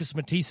 Lucas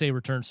Matisse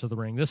returns to the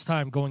ring, this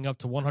time going up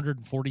to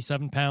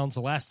 147 pounds.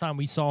 The last time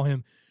we saw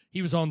him,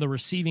 he was on the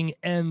receiving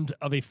end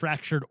of a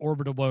fractured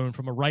orbital bone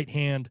from a right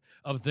hand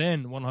of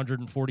then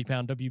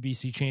 140-pound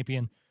WBC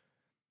champion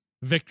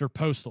Victor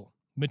Postal.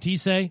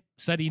 Matisse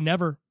said he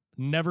never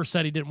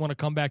said he didn't want to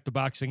come back to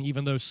boxing,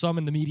 even though some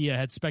in the media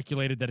had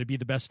speculated that it'd be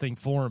the best thing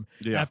for him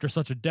after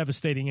such a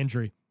devastating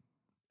injury,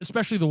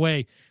 especially the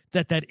way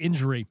that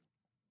injury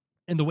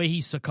and the way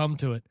he succumbed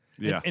to it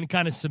and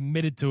kind of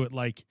submitted to it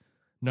like,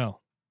 no,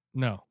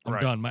 I'm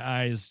done. My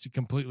eye is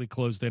completely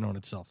closed in on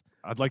itself.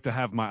 I'd like to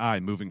have my eye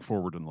moving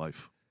forward in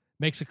life.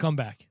 Makes a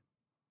comeback.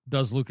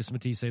 Does Lucas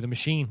Matisse, the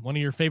Machine, one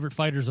of your favorite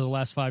fighters of the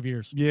last 5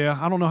 years? Yeah,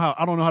 I don't know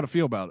how to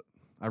feel about it.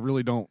 I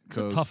really don't. It's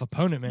a tough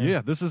opponent, man.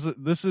 Yeah, this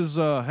is.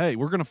 Hey,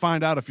 we're going to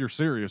find out if you're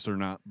serious or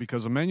not,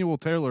 because Emmanuel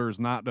Taylor is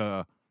not.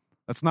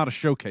 That's not a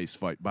showcase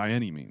fight by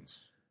any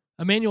means.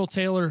 Emmanuel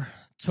Taylor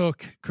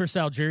took Chris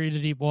Algieri to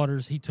deep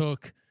waters. He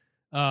took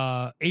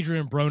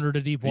Adrian Broner to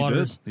deep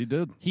waters. He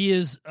did. He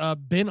has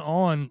been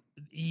on.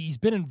 He's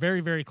been in very,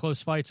 very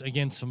close fights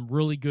against some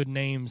really good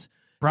names.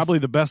 Probably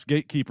the best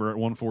gatekeeper at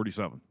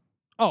 147.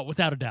 Oh,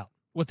 without a doubt.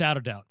 Without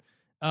a doubt.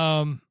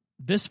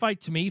 This fight,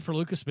 to me, for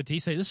Lucas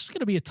Matisse, this is going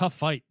to be a tough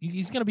fight.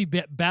 He's going to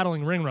be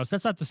battling ring rust.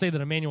 That's not to say that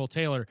Emmanuel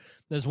Taylor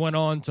has went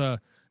on to,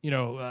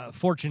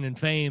 fortune and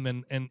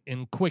fame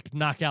and quick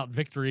knockout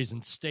victories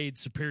and stayed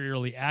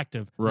superiorly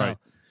active. Right. No.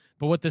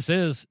 But what this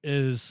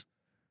is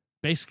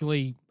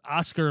basically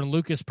Oscar and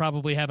Lucas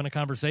probably having a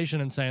conversation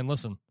and saying,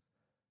 listen,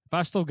 if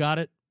I still got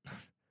it,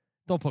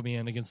 don't put me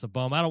in against the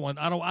bum. I don't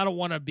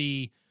want to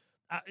be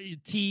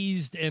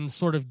teased and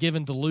sort of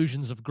given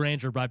delusions of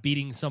grandeur by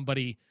beating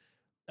somebody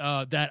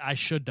that I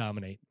should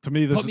dominate. To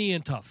me, put me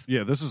in tough.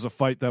 Yeah, this is a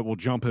fight that will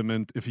jump him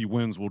in. If he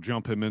wins, will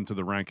jump him into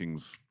the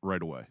rankings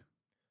right away.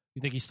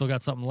 You think he's still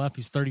got something left?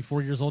 He's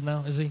 34 years old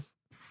now, is he?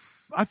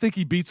 I think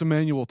he beats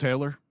Emmanuel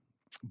Taylor,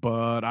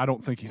 but I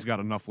don't think he's got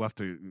enough left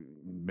to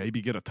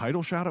maybe get a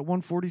title shot at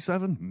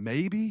 147.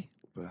 Maybe.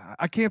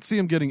 I can't see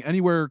him getting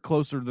anywhere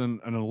closer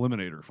than an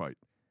eliminator fight.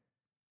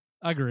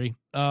 I agree.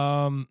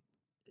 I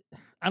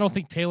don't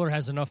think Taylor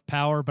has enough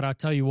power, but I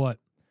tell you what,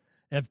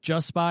 if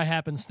just by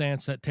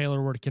happenstance that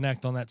Taylor were to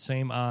connect on that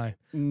same eye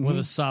with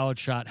a solid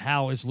shot,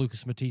 how is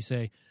Lucas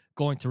Matisse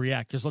going to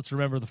react? Because let's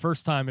remember, the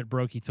first time it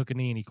broke, he took a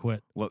knee and he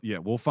quit. Well, yeah,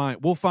 we'll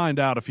find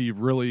out if he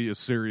really is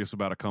serious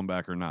about a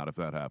comeback or not if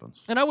that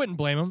happens. And I wouldn't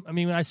blame him. I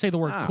mean, when I say the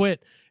word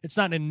quit, it's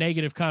not in a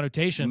negative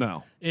connotation.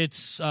 No.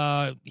 It's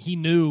he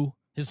knew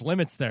his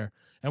limits there.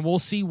 And we'll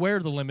see where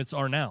the limits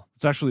are now.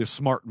 It's actually a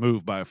smart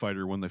move by a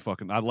fighter when they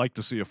I'd like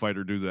to see a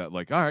fighter do that.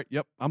 Like, all right,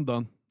 yep, I'm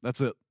done.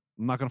 That's it.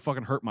 I'm not going to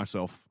fucking hurt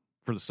myself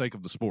for the sake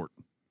of the sport.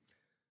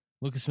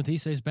 Lucas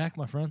Matisse is back,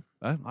 my friend.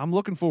 I'm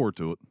looking forward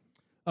to it.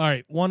 All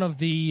right, one of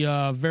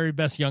the very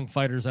best young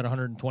fighters at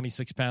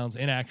 126 pounds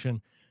in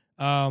action.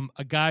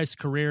 A guy's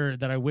career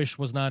that I wish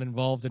was not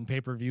involved in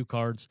pay-per-view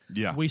cards.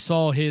 Yeah. We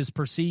saw his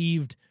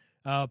perceived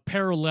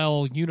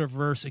parallel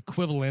universe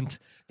equivalent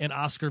in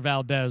Oscar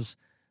Valdez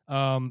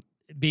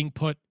being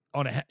put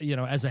on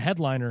as a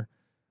headliner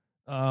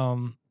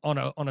on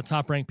a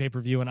top-ranked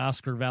pay-per-view, and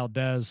Oscar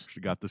Valdez.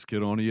 She got this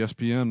kid on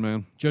ESPN,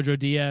 man. Jojo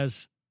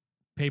Diaz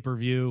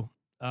pay-per-view.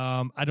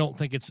 I don't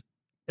think it's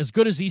as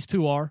good as these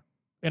two are,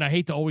 and I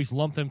hate to always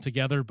lump them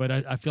together, but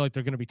I feel like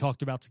they're going to be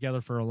talked about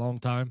together for a long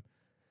time.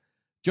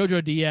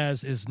 Jojo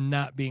Diaz is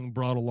not being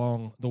brought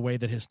along the way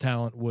that his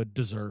talent would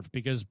deserve,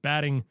 because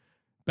batting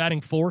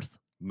fourth.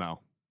 No,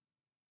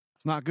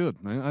 it's not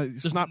good, man.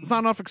 It's not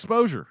enough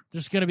exposure.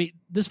 There's going to be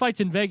this fight's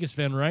in Vegas,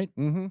 Vin, right?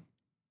 Mm-hmm.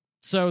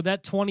 So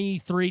that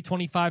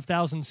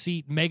 25,000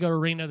 seat mega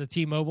arena, the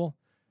T-Mobile,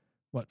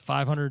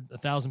 500,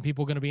 1,000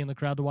 people going to be in the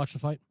crowd to watch the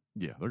fight?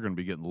 Yeah, they're going to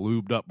be getting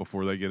lubed up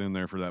before they get in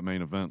there for that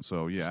main event.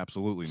 So, yeah,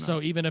 absolutely not.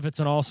 So even if it's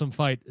an awesome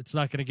fight, it's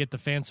not going to get the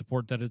fan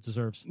support that it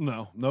deserves.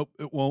 No, nope,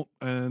 it won't.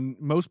 And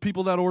most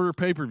people that order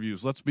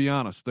pay-per-views, let's be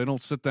honest, they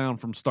don't sit down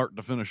from start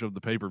to finish of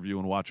the pay-per-view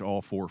and watch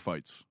all 4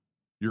 fights.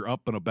 You're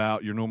up and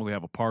about. You normally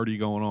have a party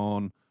going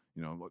on.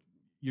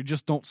 You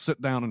just don't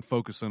sit down and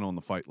focus in on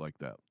the fight like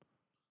that.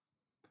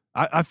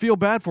 I feel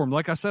bad for him.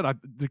 Like I said,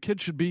 the kid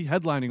should be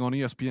headlining on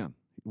ESPN.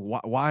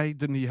 Why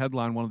didn't he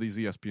headline one of these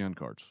ESPN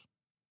cards?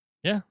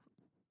 Yeah.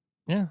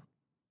 Yeah.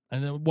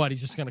 And then what?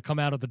 He's just going to come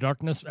out of the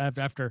darkness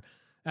after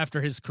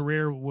his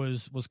career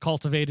was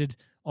cultivated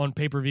on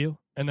pay-per-view,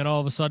 and then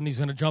all of a sudden he's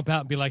going to jump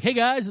out and be like, "Hey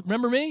guys,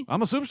 remember me?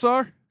 I'm a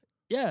superstar."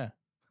 Yeah.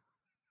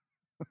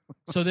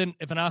 So then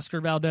if an Oscar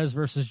Valdez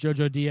versus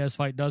Jojo Diaz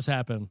fight does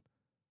happen,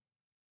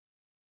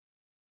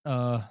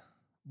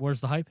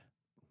 where's the hype?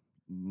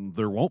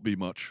 There won't be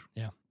much.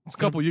 Yeah. It's a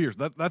couple years.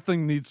 That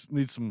thing needs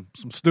some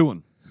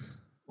stewing.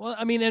 Well,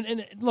 I mean,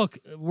 and look,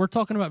 we're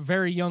talking about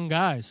very young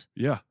guys.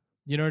 Yeah.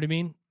 You know what I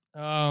mean?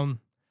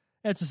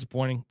 It's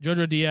disappointing.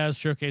 Jojo Diaz,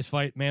 showcase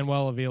fight,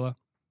 Manuel Avila.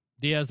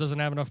 Diaz doesn't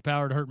have enough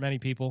power to hurt many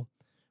people,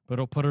 but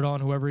he'll put it on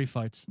whoever he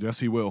fights. Yes,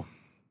 he will.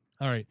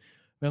 All right.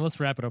 Man, let's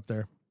wrap it up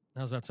there.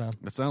 How's that sound?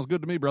 That sounds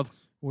good to me, brother.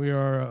 We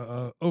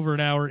are over an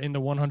hour into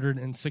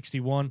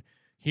 161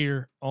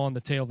 here on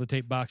the Tale of the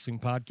Tape Boxing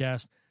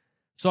Podcast.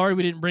 Sorry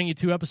we didn't bring you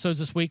 2 episodes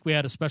this week. We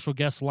had a special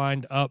guest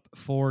lined up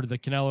for the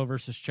Canelo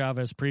versus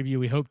Chavez preview.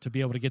 We hope to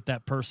be able to get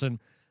that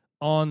person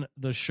on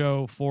the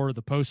show for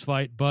the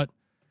post-fight, but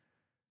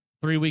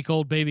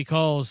 3-week-old baby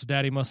calls,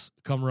 daddy must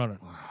come running.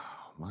 Wow,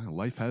 my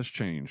life has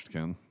changed,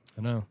 Ken.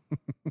 I know.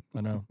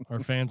 I know. Our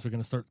fans are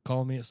going to start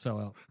calling me a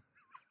sellout.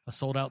 I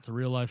sold out to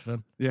real life,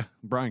 Vin. Yeah,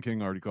 Brian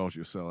King already calls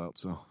you a sellout,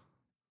 so.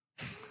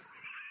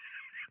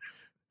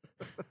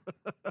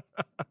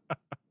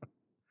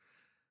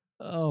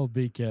 Oh,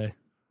 BK.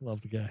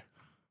 Love the guy.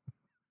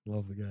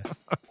 Love the guy.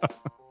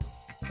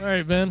 All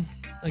right, Vin.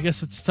 I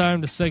guess it's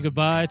time to say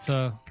goodbye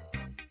to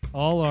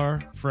all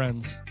our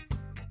friends.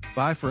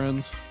 Bye,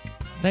 friends.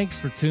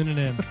 Thanks for tuning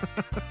in.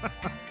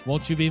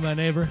 Won't you be my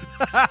neighbor?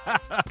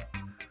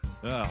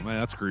 Oh, man,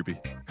 that's creepy.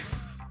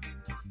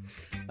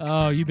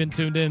 Oh, you've been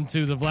tuned in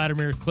to the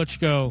Vladimir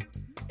Klitschko.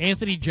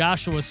 Anthony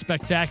Joshua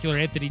spectacular.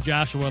 Anthony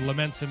Joshua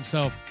laments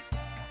himself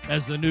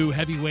as the new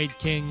heavyweight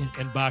king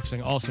in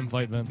boxing. Awesome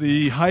fight, Vin.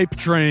 The hype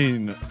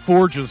train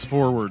forges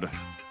forward.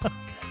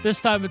 This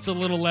time it's a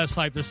little less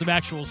hype. There's some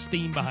actual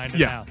steam behind it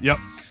now. Yep.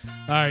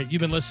 All right, you've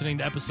been listening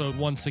to episode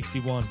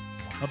 161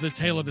 of the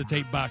Tale of the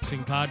Tape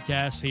Boxing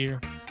Podcast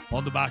here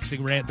on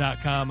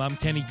theboxingrant.com. I'm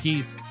Kenny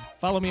Keith.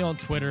 Follow me on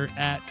Twitter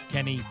at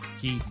Kenny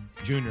Keith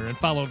Jr. and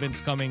follow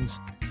Vince Cummings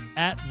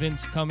at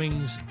Vince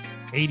Cummings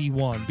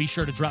 81. Be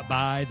sure to drop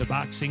by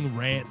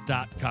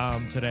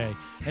theboxingrant.com today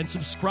and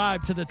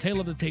subscribe to the Tale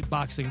of the Tape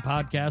Boxing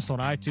Podcast on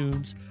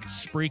iTunes,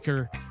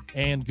 Spreaker,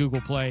 and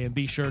Google Play. And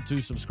be sure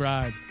to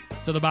subscribe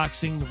to the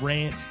Boxing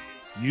Rant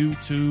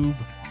YouTube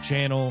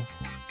channel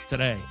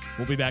today.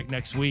 We'll be back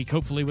next week,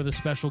 hopefully with a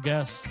special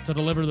guest to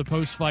deliver the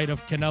post-fight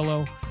of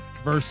Canelo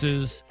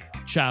versus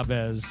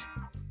Chavez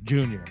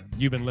Jr.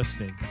 You've been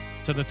listening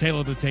to the Tale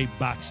of the Tape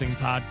Boxing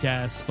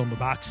Podcast on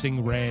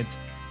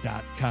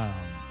theboxingrant.com.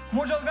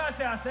 Muchas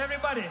gracias,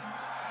 everybody.